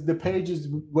because the page is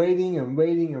waiting and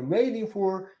waiting and waiting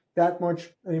for that much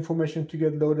information to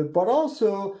get loaded. But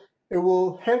also it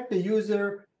will hurt the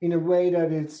user in a way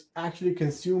that it's actually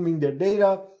consuming their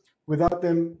data without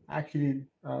them actually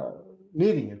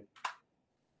needing it.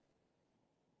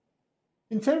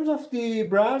 In terms of the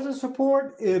browser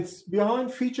support, it's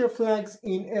behind feature flags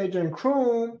in Edge and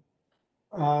Chrome.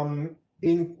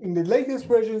 In the latest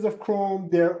versions of Chrome,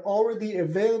 they're already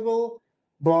available,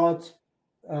 but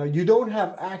you don't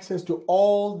have access to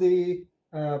all the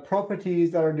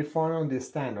properties that are defined on the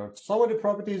standard. Some of the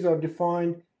properties are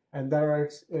defined and that are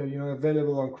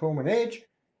available on Chrome and Edge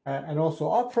and also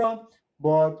Opera,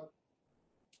 but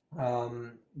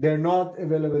they're not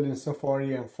available in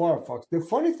Safari and Firefox. The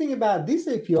funny thing about this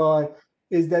API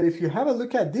is that if you have a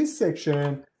look at this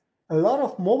section, a lot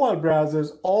of mobile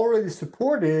browsers already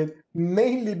support it,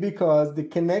 mainly because the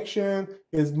connection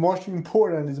is much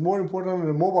important, is more important on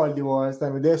a mobile device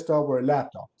than a desktop or a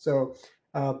laptop. So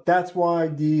that's why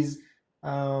these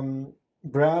the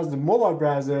mobile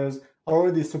browsers are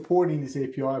already supporting this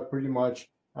API pretty much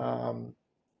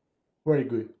very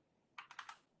good.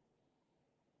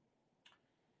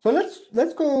 So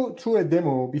let's go through a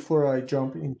demo before I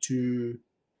jump into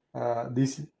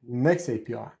this next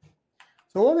API.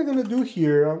 So what we're going to do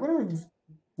here, I'm going to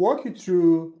walk you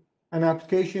through an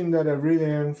application that I've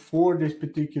written for this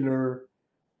particular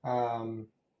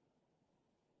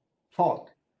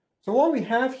talk. So what we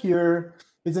have here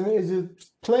is a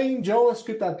plain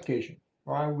JavaScript application.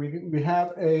 All right, we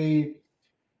have a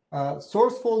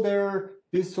source folder.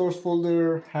 This source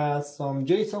folder has some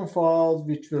JSON files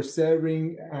which we're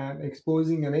serving and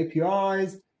exposing on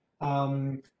APIs.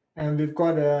 and we've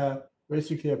got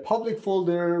basically a public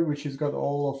folder which has got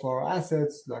all of our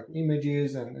assets like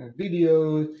images and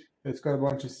videos. It's got a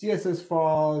bunch of CSS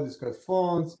files, it's got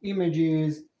fonts,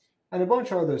 images, and a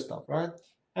bunch of other stuff, right?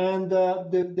 And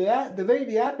the way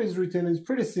the app is written is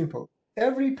pretty simple.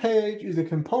 Every page is a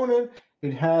component.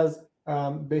 It has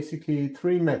basically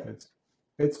three methods.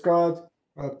 It's got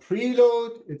a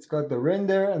preload, it's got the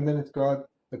render, and then it's got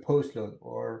the postload,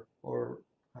 or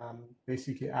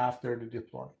basically after the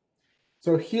deploy.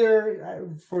 So here,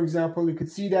 for example, you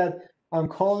could see that I'm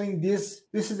calling this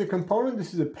is a component,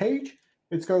 this is a page.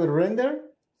 It's got a render.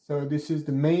 So this is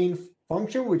the main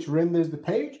function which renders the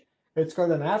page. It's got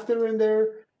an after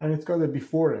render, and it's got a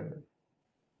before render.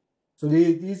 So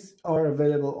these are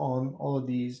available on all of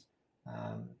these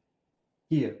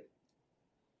here.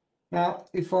 Now,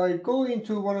 if I go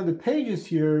into one of the pages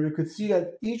here, you could see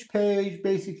that each page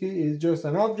basically is just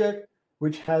an object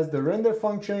which has the render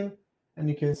function. And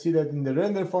you can see that in the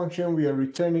render function, we are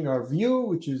returning our view,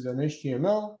 which is an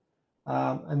HTML.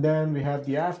 And then we have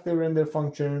the after render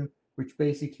function, which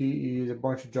basically is a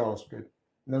bunch of JavaScript.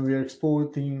 And then we are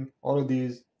exporting all of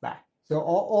these back. So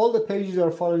all the pages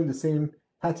are following the same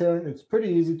pattern. It's pretty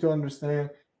easy to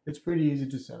understand. It's pretty easy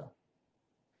to set up.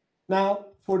 Now,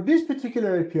 for this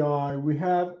particular API, we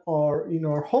have in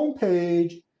our home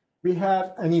page, we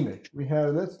have an image. We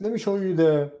have, let me show you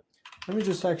let me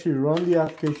just actually run the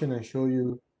application and show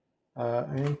you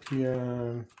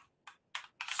npm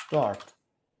start.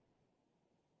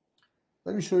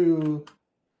 Let me show you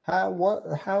how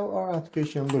our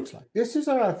application looks like. This is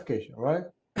our application, right?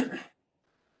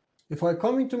 If I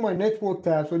come into my network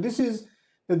tab, so this is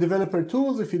the developer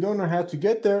tools. If you don't know how to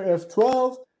get there,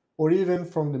 F12, or even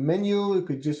from the menu, you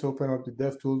could just open up the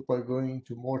dev tools by going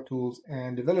to more tools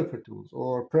and developer tools,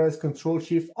 or press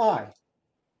Ctrl+Shift+I.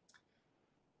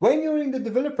 When you're in the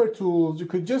developer tools, you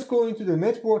could just go into the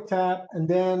network tab and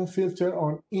then filter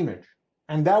on image.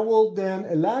 And that will then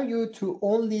allow you to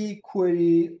only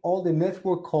query all the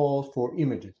network calls for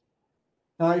images.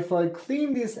 Now, if I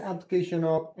clean this application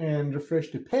up and refresh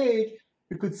the page,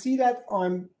 you could see that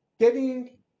I'm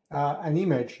getting an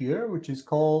image here, which is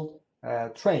called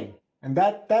train. And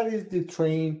that is the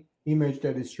train image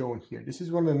that is shown here. This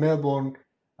is one of the Melbourne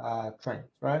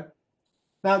trains, right?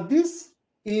 Now, this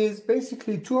is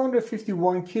basically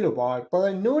 251 kilobyte, but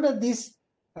I know that this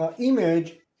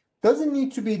image doesn't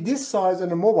need to be this size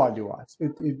on a mobile device.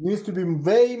 It needs to be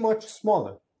way much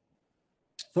smaller.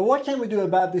 So what can we do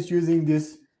about this using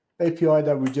this API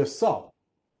that we just saw?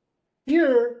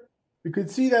 Here, you could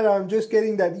see that I'm just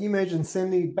getting that image and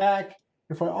sending it back.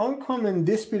 If I uncomment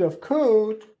this bit of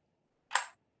code,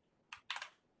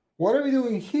 what are we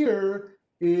doing here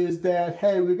is that,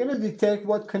 hey, we're going to detect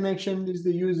what connection is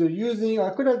the user using. I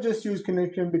could have just used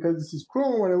connection because this is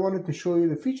Chrome, but I wanted to show you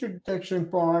the feature detection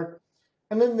part.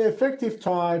 And then the effective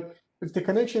type, if the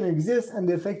connection exists and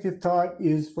the effective type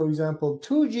is, for example,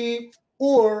 2G,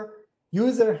 or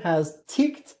user has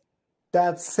ticked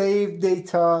that save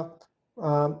data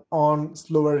on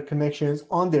slower connections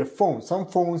on their phone. Some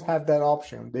phones have that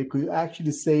option. They could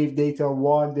actually save data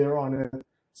while they're on a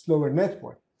slower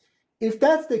network. If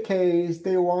that's the case,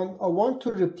 I want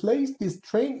to replace this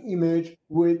train image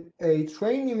with a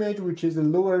train image which is a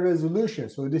lower resolution.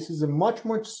 So this is a much,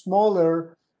 much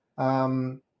smaller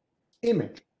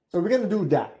image. So we're going to do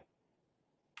that.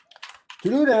 To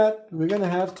do that, we're going to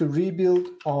have to rebuild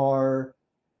our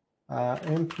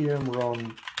npm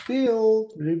run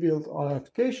build, rebuild our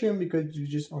application because you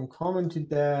just uncommented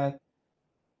that.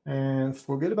 And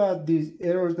forget about these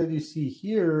errors that you see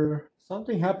here.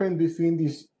 Something happened between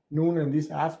this noon and this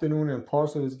afternoon, and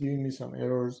parser is giving me some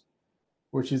errors,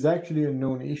 which is actually a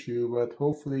known issue, but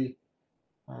hopefully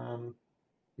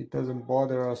it doesn't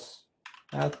bother us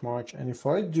that much. And if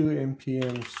I do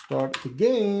npm start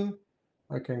again,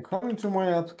 I can come into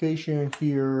my application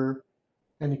here,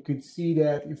 and you could see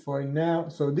that if I now,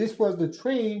 so this was the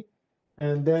train,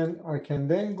 and then I can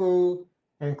then go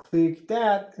and click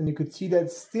that, and you could see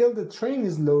that still the train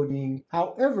is loading.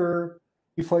 However,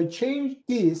 if I change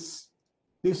this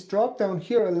drop down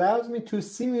here allows me to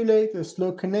simulate a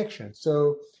slow connection.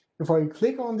 So if I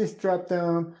click on this drop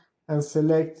down and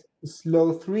select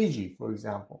slow 3G, for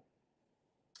example,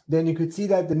 then you could see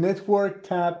that the network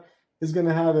tab is going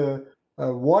to have a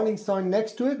warning sign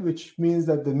next to it, which means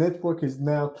that the network is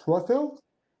now throttled.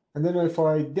 And then if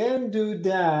I then do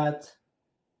that,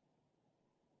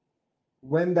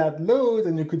 when that loads,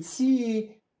 and you could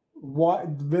see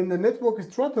when the network is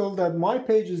throttled, that my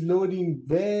page is loading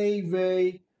very,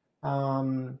 very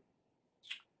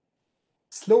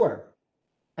slower.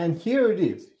 And here it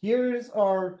is. Here is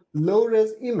our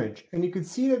low-res image. And you can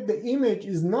see that the image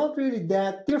is not really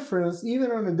that different,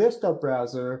 even on a desktop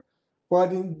browser.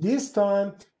 But in this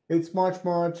time, it's much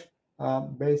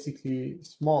basically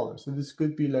smaller. So this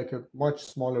could be like a much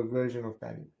smaller version of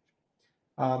that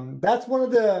image. That's one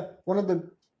of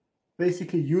the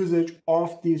basically usage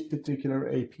of this particular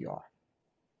API.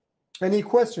 Any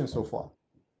questions so far?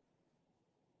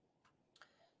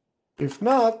 If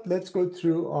not, let's go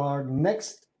through our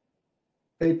next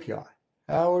API.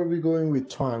 How are we going with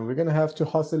time? We're going to have to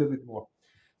hustle a bit more.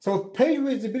 So page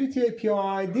visibility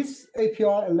API, this API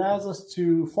allows us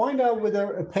to find out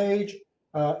whether a page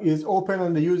is open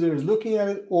and the user is looking at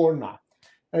it or not.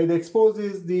 It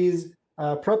exposes these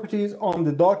properties on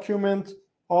the document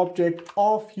object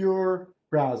of your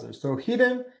browser. So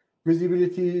hidden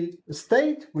visibility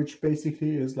state, which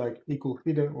basically is like equal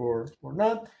hidden or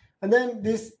not. And then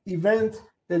this event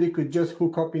that you could just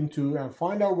hook up into and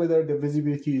find out whether the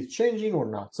visibility is changing or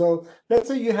not. So let's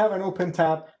say you have an open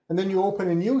tab and then you open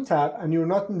a new tab and you're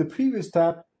not in the previous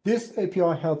tab. This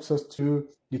API helps us to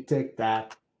detect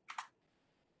that.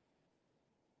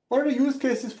 What are the use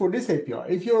cases for this API?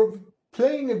 If you're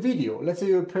playing a video, let's say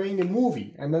you're playing a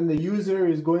movie and then the user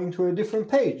is going to a different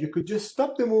page, you could just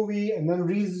stop the movie and then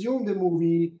resume the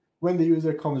movie when the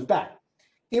user comes back.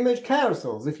 Image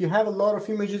carousels. If you have a lot of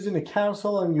images in a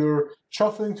carousel and you're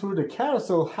shuffling through the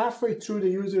carousel, halfway through the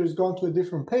user has gone to a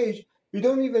different page, you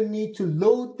don't even need to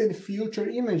load the future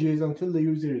images until the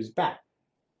user is back.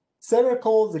 Server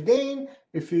calls, again,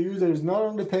 if your user is not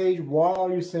on the page, why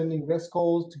are you sending REST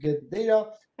calls to get the data?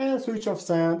 And switch off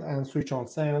sound and switch on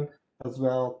sound as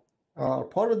well are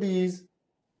part of these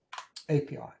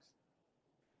APIs.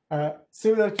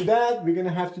 Similar to that, we're going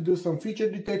to have to do some feature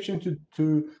detection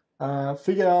to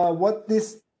figure out what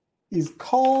this is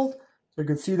called. So you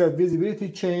can see that visibility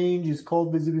change is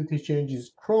called visibility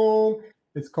changes Chrome.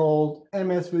 It's called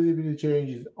MS visibility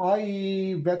changes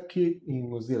IE WebKit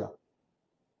in Mozilla,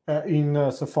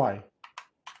 in Safari.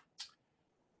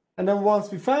 And then once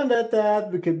we found out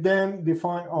that, we could then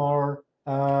define our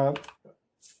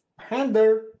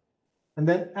handler and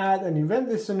then add an event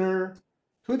listener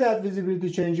to that visibility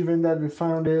change event that we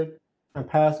found it and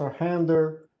pass our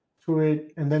handler to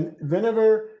it. And then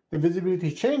whenever the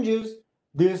visibility changes,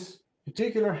 this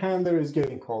particular handler is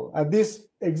getting called. At this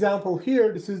example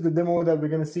here, this is the demo that we're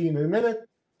going to see in a minute.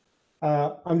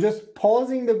 I'm just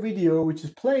pausing the video, which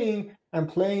is playing, and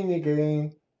playing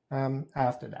again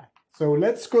after that. So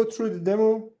let's go through the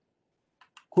demo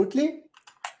quickly.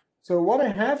 So what I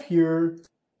have here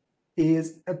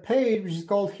is a page which is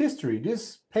called history.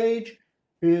 This page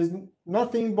is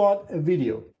nothing but a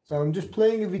video. So I'm just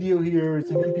playing a video here.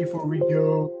 It's an MP4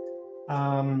 video.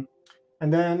 And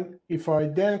then if I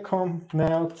then come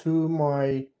now to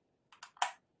my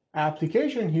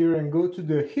application here and go to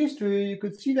the history, you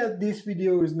could see that this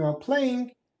video is now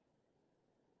playing.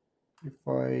 If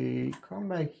I come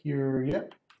back here,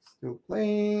 yep, still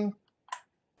playing.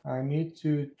 I need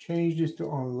to change this to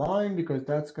online because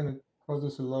that's going to cause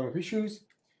us a lot of issues.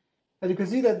 And you can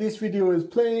see that this video is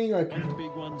playing. I can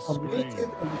complete it.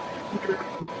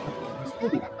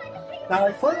 Now,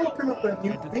 if I open up a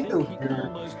new window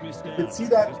here, you can see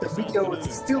that the video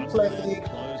is still playing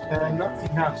and nothing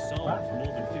happens.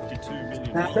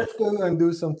 Now, let's go and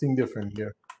do something different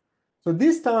here. So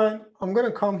this time, I'm going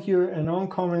to come here and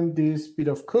uncomment this bit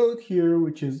of code here,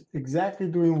 which is exactly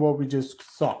doing what we just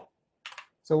saw.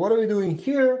 So what are we doing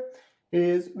here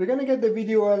is we're going to get the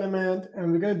video element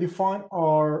and we're going to define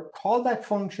our callback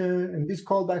function. And this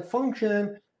callback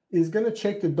function is going to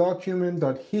check the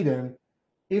document.hidden.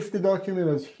 If the document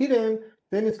is hidden,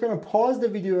 then it's going to pause the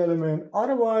video element.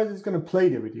 Otherwise, it's going to play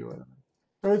the video element.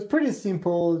 So it's pretty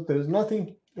simple. There's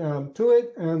nothing to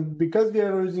it. And because we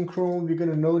are using Chrome, we're going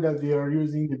to know that we are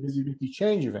using the visibility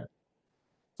change event.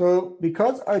 So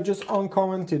because I just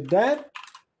uncommented that,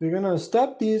 we're going to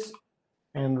stop this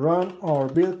and run our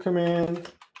build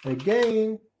command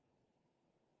again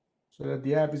so that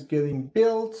the app is getting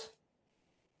built.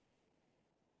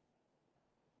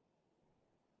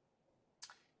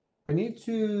 I need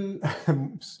to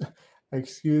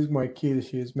excuse my kid.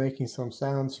 She is making some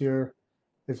sounds here.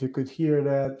 If you could hear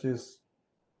that, just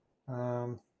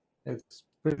it's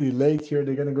pretty late here.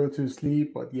 They're gonna go to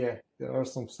sleep, but yeah, there are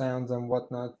some sounds and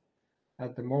whatnot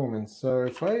at the moment. So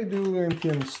if I do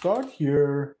npm start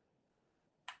here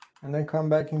and then come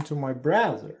back into my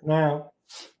browser, now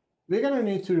we're gonna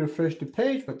need to refresh the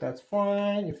page, but that's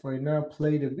fine. If I now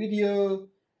play the video,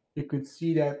 you could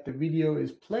see that the video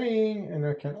is playing, and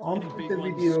I can unmute the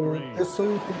video just so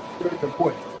you can hear the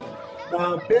voice.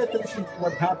 Now pay attention to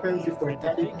what happens if I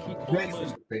refresh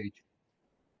the page.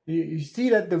 you see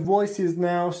that the voice is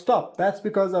now stopped. That's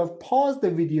because I've paused the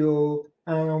video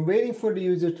and I'm waiting for the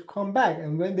user to come back.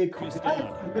 And when they come back,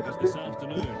 I'm going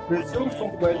to resume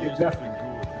from where they left.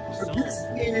 So this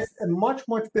is a much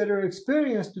better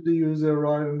experience to the user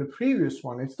rather than the previous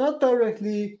one. It's not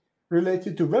directly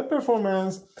related to web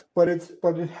performance, but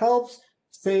it helps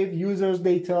save users'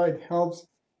 data. It helps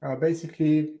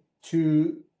basically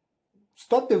to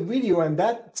stop the video, and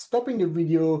that stopping the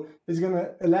video is going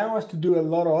to allow us to do a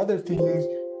lot of other things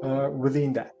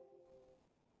within that.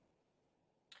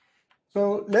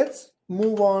 So let's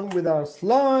move on with our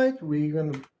slide. We're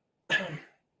going to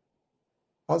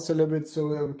pause a little bit so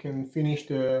that we can finish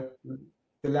the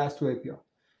last two API.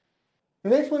 The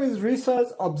next one is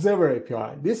Resize Observer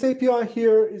API. This API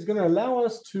here is going to allow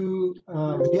us to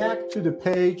react to the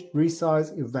page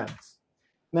resize events.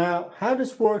 Now, how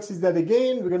this works is that,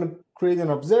 again, we're going to create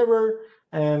an observer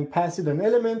and pass it an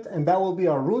element, and that will be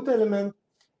our root element.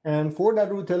 And for that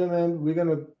root element, we're going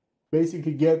to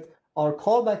basically get our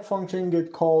callback function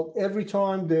get called every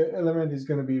time the element is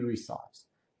going to be resized.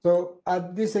 So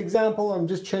at this example, I'm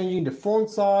just changing the font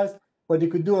size, but you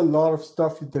could do a lot of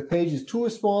stuff. If the page is too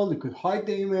small, you could hide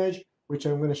the image, which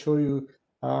I'm going to show you,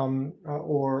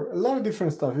 or a lot of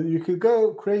different stuff. You could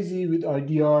go crazy with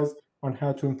ideas on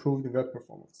how to improve the web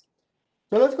performance.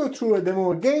 So let's go through a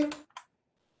demo again.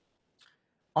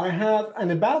 I have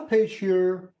an about page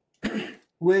here,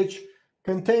 which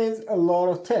contains a lot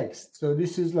of text. So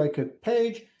this is like a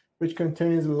page which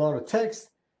contains a lot of text,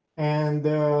 and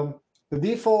the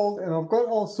default, and I've got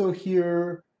also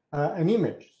here an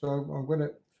image. So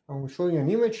I'm showing an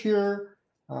image here,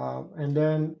 and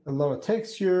then a lot of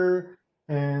text here,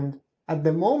 and at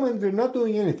the moment we're not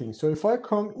doing anything. So if I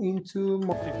come into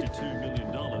my $52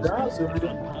 million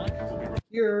browser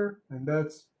here, and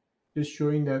that's just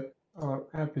showing that our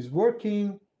app is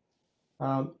working,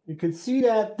 you can see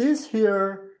that this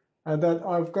here, that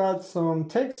I've got some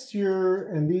text here,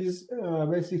 and these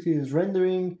basically is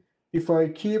rendering. If I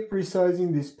keep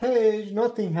resizing this page,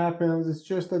 nothing happens. It's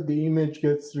just that the image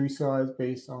gets resized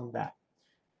based on that.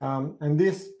 And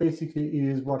this basically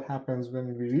is what happens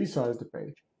when we resize the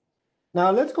page.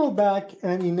 Now let's go back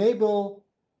and enable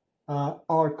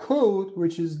our code,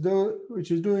 which is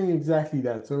doing exactly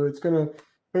that. So it's going to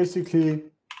basically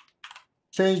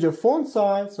change the font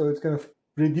size. So it's going to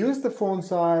reduce the font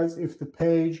size if the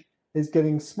page is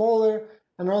getting smaller,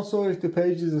 and also if the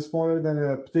page is smaller than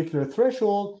a particular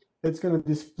threshold, it's going to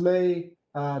display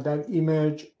that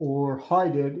image or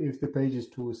hide it if the page is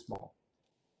too small.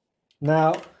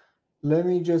 Now, let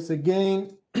me just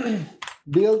again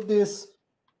build this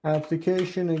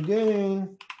application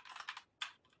again.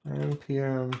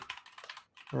 npm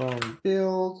run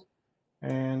build,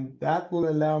 and that will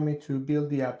allow me to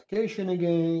build the application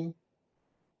again.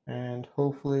 And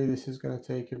hopefully this is going to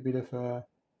take a bit of a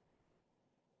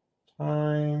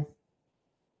time.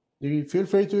 You feel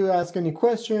free to ask any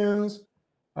questions.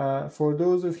 For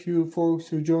those of you folks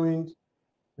who joined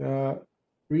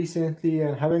recently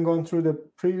and haven't gone through the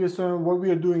previous one, what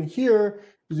we are doing here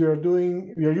is we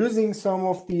are using some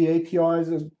of the APIs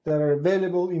that are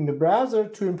available in the browser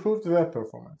to improve the web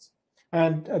performance.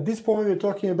 And at this point, we're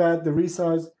talking about the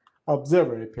Resize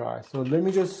Observer API. So let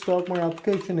me just start my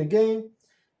application again.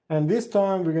 And this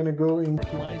time we're going to go into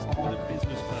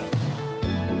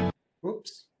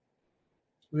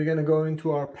we're going to go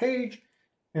into our page,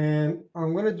 and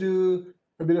I'm going to do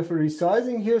a bit of a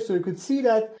resizing here. So you could see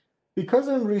that because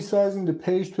I'm resizing the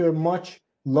page to a much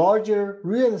larger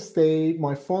real estate,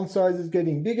 my font size is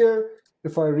getting bigger.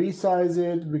 If I resize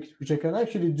it, which I can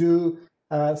actually do,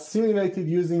 simulated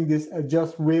using this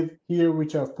adjust width here,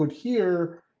 which I've put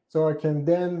here, so I can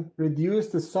then reduce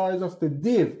the size of the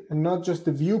div and not just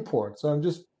the viewport. So I'm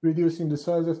just reducing the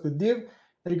size of the div,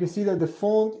 and you can see that the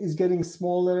font is getting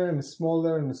smaller and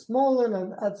smaller and smaller,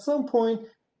 and at some point,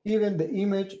 even the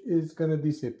image is going to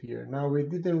disappear. Now, we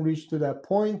didn't reach to that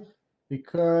point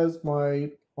because my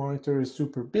monitor is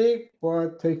super big,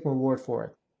 but take my word for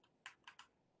it.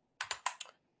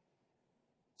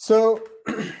 So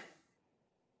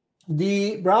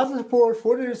the browser support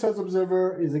for the Resize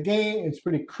Observer is, again, it's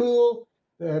pretty cool.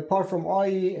 Apart from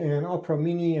IE and Opera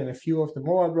Mini and a few of the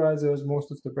mobile browsers,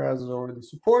 most of the browsers are already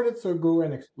supported, so go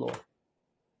and explore.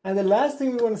 And the last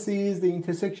thing we want to see is the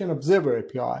Intersection Observer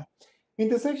API.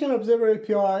 Intersection Observer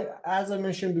API, as I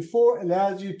mentioned before,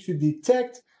 allows you to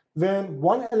detect when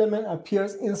one element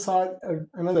appears inside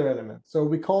another element. So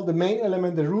we call the main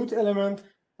element the root element,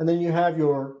 and then you have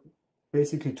your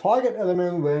basically target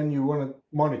element when you want to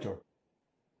monitor.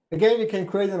 Again, you can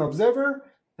create an observer,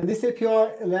 and this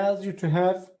API allows you to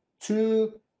have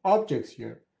two objects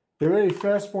here. The very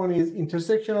first one is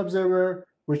intersection observer,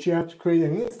 which you have to create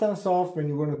an instance of when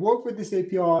you want to work with this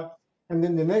API. And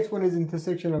then the next one is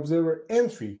intersection observer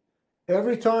entry.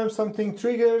 Every time something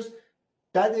triggers,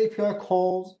 that API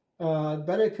calls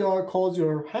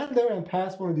your handler and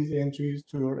pass one of these entries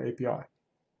to your API.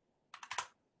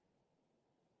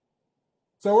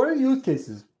 So what are the use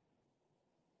cases?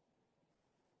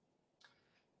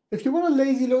 If you want to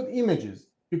lazy load images,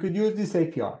 you could use this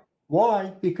API.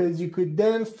 Why? Because you could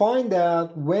then find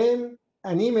out when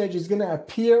an image is going to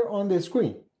appear on the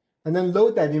screen and then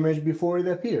load that image before it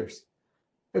appears.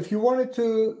 If you wanted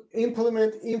to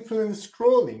implement influence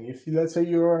scrolling, if let's say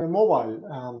you're on a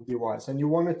mobile device and you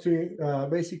wanted to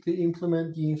basically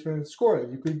implement the influence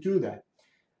scrolling, you could do that.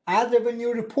 Ad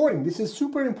revenue reporting, this is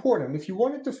super important. If you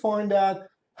wanted to find out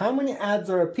how many ads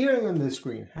are appearing on the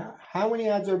screen, how many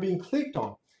ads are being clicked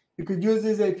on, you could use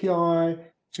this API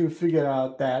to figure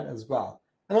out that as well.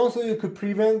 And also you could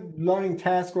prevent learning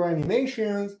tasks or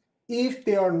animations if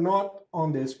they are not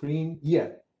on the screen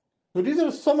yet. So these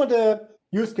are some of the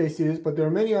use cases, but there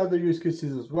are many other use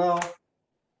cases as well.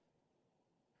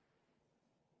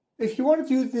 If you wanted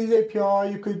to use this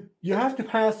API, you have to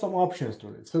pass some options to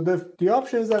it. So the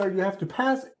options that you have to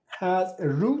pass has a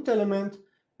root element,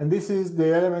 and this is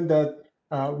the element that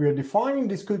we are defining.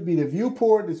 This could be the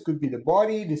viewport, this could be the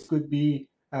body, this could be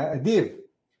a div.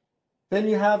 Then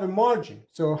you have a margin.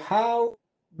 So how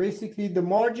basically the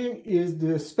margin is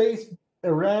the space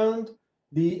around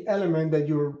the element that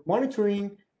you're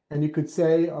monitoring, and you could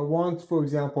say I want, for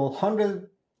example, 100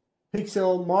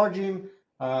 pixel margin.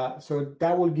 So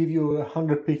that will give you a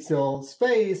 100 pixel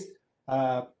space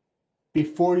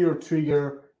before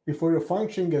your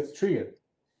function gets triggered.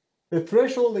 The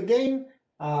threshold again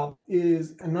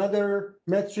is another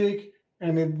metric,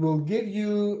 and it will give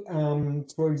you,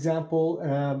 for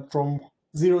example, from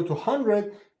 0 to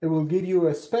 100, it will give you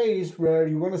a space where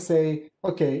you want to say,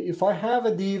 okay, if I have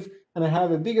a div and I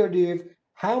have a bigger div,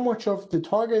 how much of the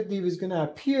target div is going to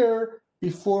appear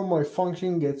before my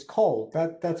function gets called?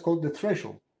 That's called the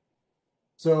threshold.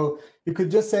 So you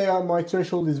could just say my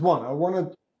threshold is 1. I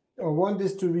want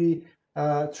this to be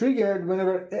triggered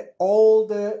whenever all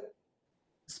the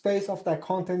space of that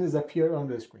content is appeared on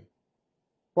the screen.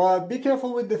 But be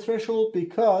careful with the threshold,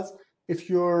 because if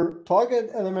your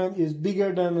target element is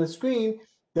bigger than the screen,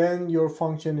 then your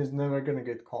function is never going to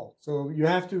get called. So you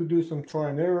have to do some try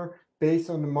and error based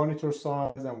on the monitor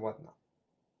size and whatnot.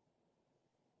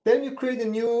 Then you create a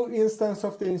new instance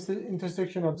of the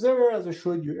intersection observer, as I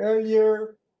showed you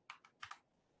earlier.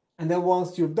 And then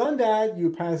once you've done that, you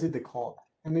pass it the callback.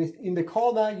 And in the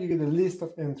callback, you get a list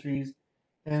of entries.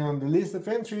 And on the list of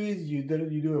entries, you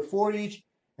do a for each,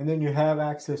 and then you have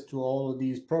access to all of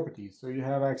these properties. So you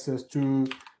have access to,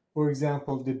 for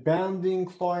example, the bounding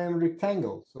client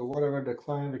rectangle. So whatever the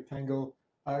client rectangle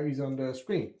is on the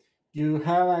screen. You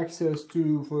have access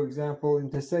to, for example,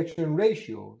 intersection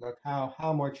ratio, like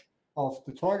how much of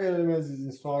the target elements is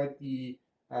inside the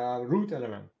root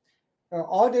element.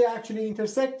 Are they actually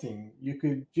intersecting? You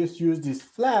could just use this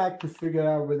flag to figure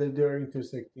out whether they're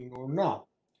intersecting or not,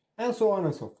 and so on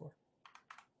and so forth.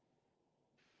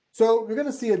 So we're going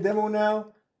to see a demo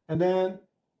now, and then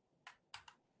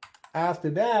after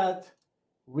that,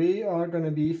 we are going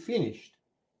to be finished.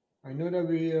 I know that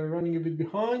we are running a bit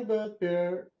behind, but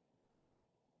bear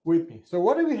with me. So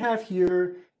what do we have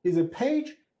here is a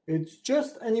page. It's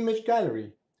just an image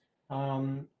gallery,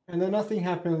 and then nothing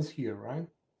happens here, right?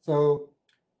 So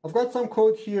I've got some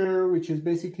code here, which is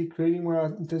basically creating my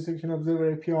intersection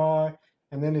observer API,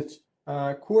 and then it's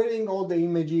querying all the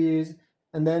images,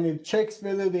 and then it checks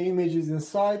whether the image is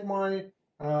inside my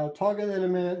target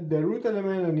element, the root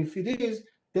element, and if it is,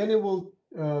 then it will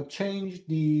change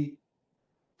the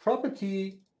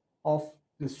property of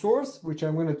the source, which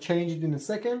I'm going to change it in a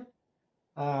second,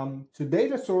 to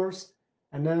data source,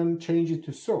 and then change it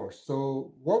to source.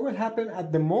 So what will happen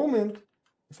at the moment,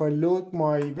 if I load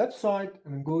my website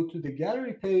and go to the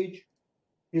gallery page,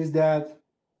 is that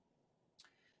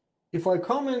if I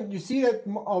comment, you see that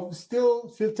I've still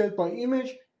filtered by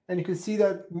image, and you can see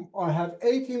that I have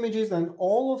 8 images and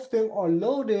all of them are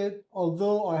loaded,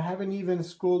 although I haven't even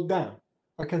scrolled down.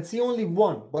 I can see only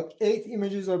 1, but 8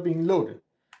 images are being loaded.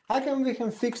 How come we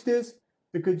can fix this?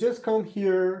 We could just come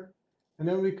here, and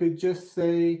then we could just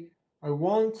say, I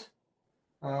want,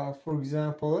 for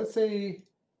example, let's say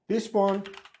this one,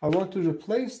 I want to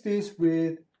replace this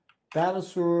with data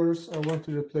source. I want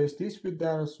to replace this with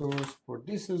data source for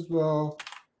this as well,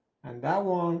 and that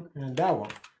one, and that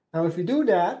one. Now, if you do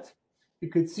that, you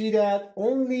could see that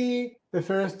only the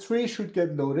first 3 should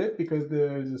get loaded because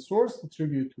there is a source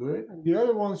attribute to it, and the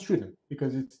other ones shouldn't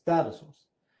because it's data source.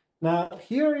 Now,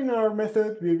 here in our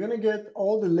method, we're going to get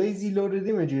all the lazy loaded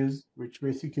images, which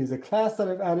basically is a class that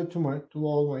I've added to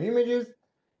all my images,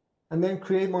 and then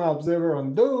create my observer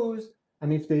on those.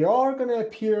 And if they are going to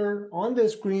appear on the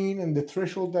screen and the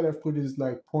threshold that I've put is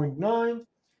like 0.9,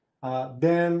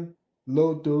 then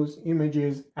load those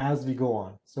images as we go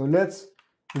on. So let's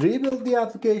rebuild the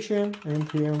application,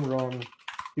 npm run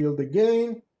build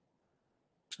again.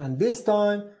 And this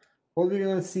time, what we're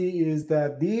going to see is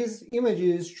that these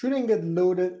images shouldn't get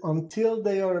loaded until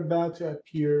they are about to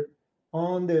appear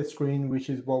on the screen, which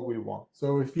is what we want.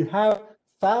 So if you have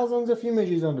thousands of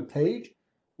images on the page,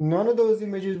 none of those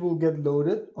images will get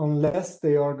loaded unless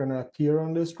they are going to appear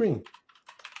on the screen.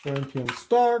 So npm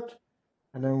start,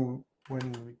 and then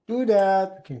when we do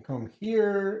that, we can come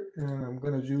here, and I'm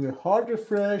going to do a hard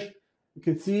refresh. You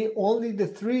can see only the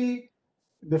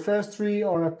first three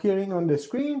are appearing on the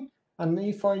screen. And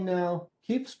if I now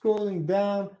keep scrolling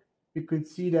down, you could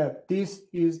see that this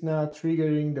is now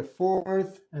triggering the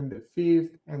fourth and the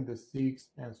fifth and the sixth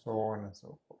and so on and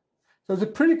so forth. So it's a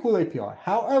pretty cool API.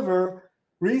 However,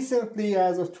 recently,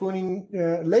 as of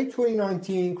late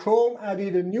 2019, Chrome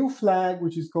added a new flag,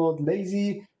 which is called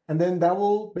lazy, and then that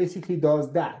will basically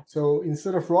does that. So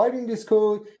instead of writing this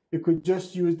code, you could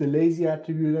just use the lazy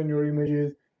attribute on your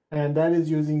images, and that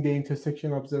is using the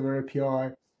intersection observer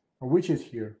API, which is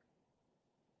here.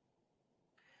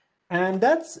 And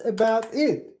that's about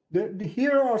it.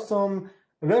 Here are some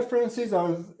references.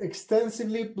 I've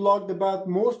extensively blogged about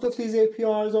most of these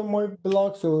APIs on my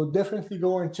blog, so definitely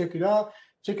go and check it out.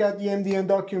 Check out the MDN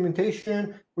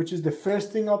documentation, which is the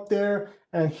first thing up there,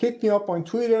 and hit me up on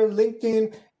Twitter,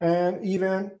 LinkedIn, and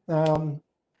even GitHub.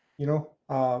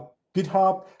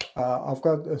 I've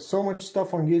got so much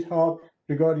stuff on GitHub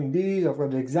regarding these. I've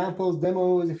got the examples,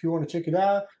 demos. If you want to check it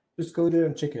out, just go there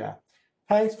and check it out.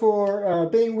 Thanks for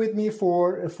being with me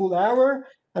for a full hour,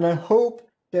 and I hope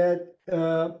that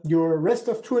your rest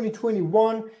of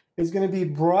 2021 is going to be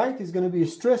bright, is going to be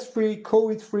stress-free,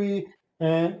 COVID-free,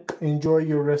 and enjoy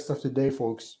your rest of the day,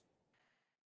 folks.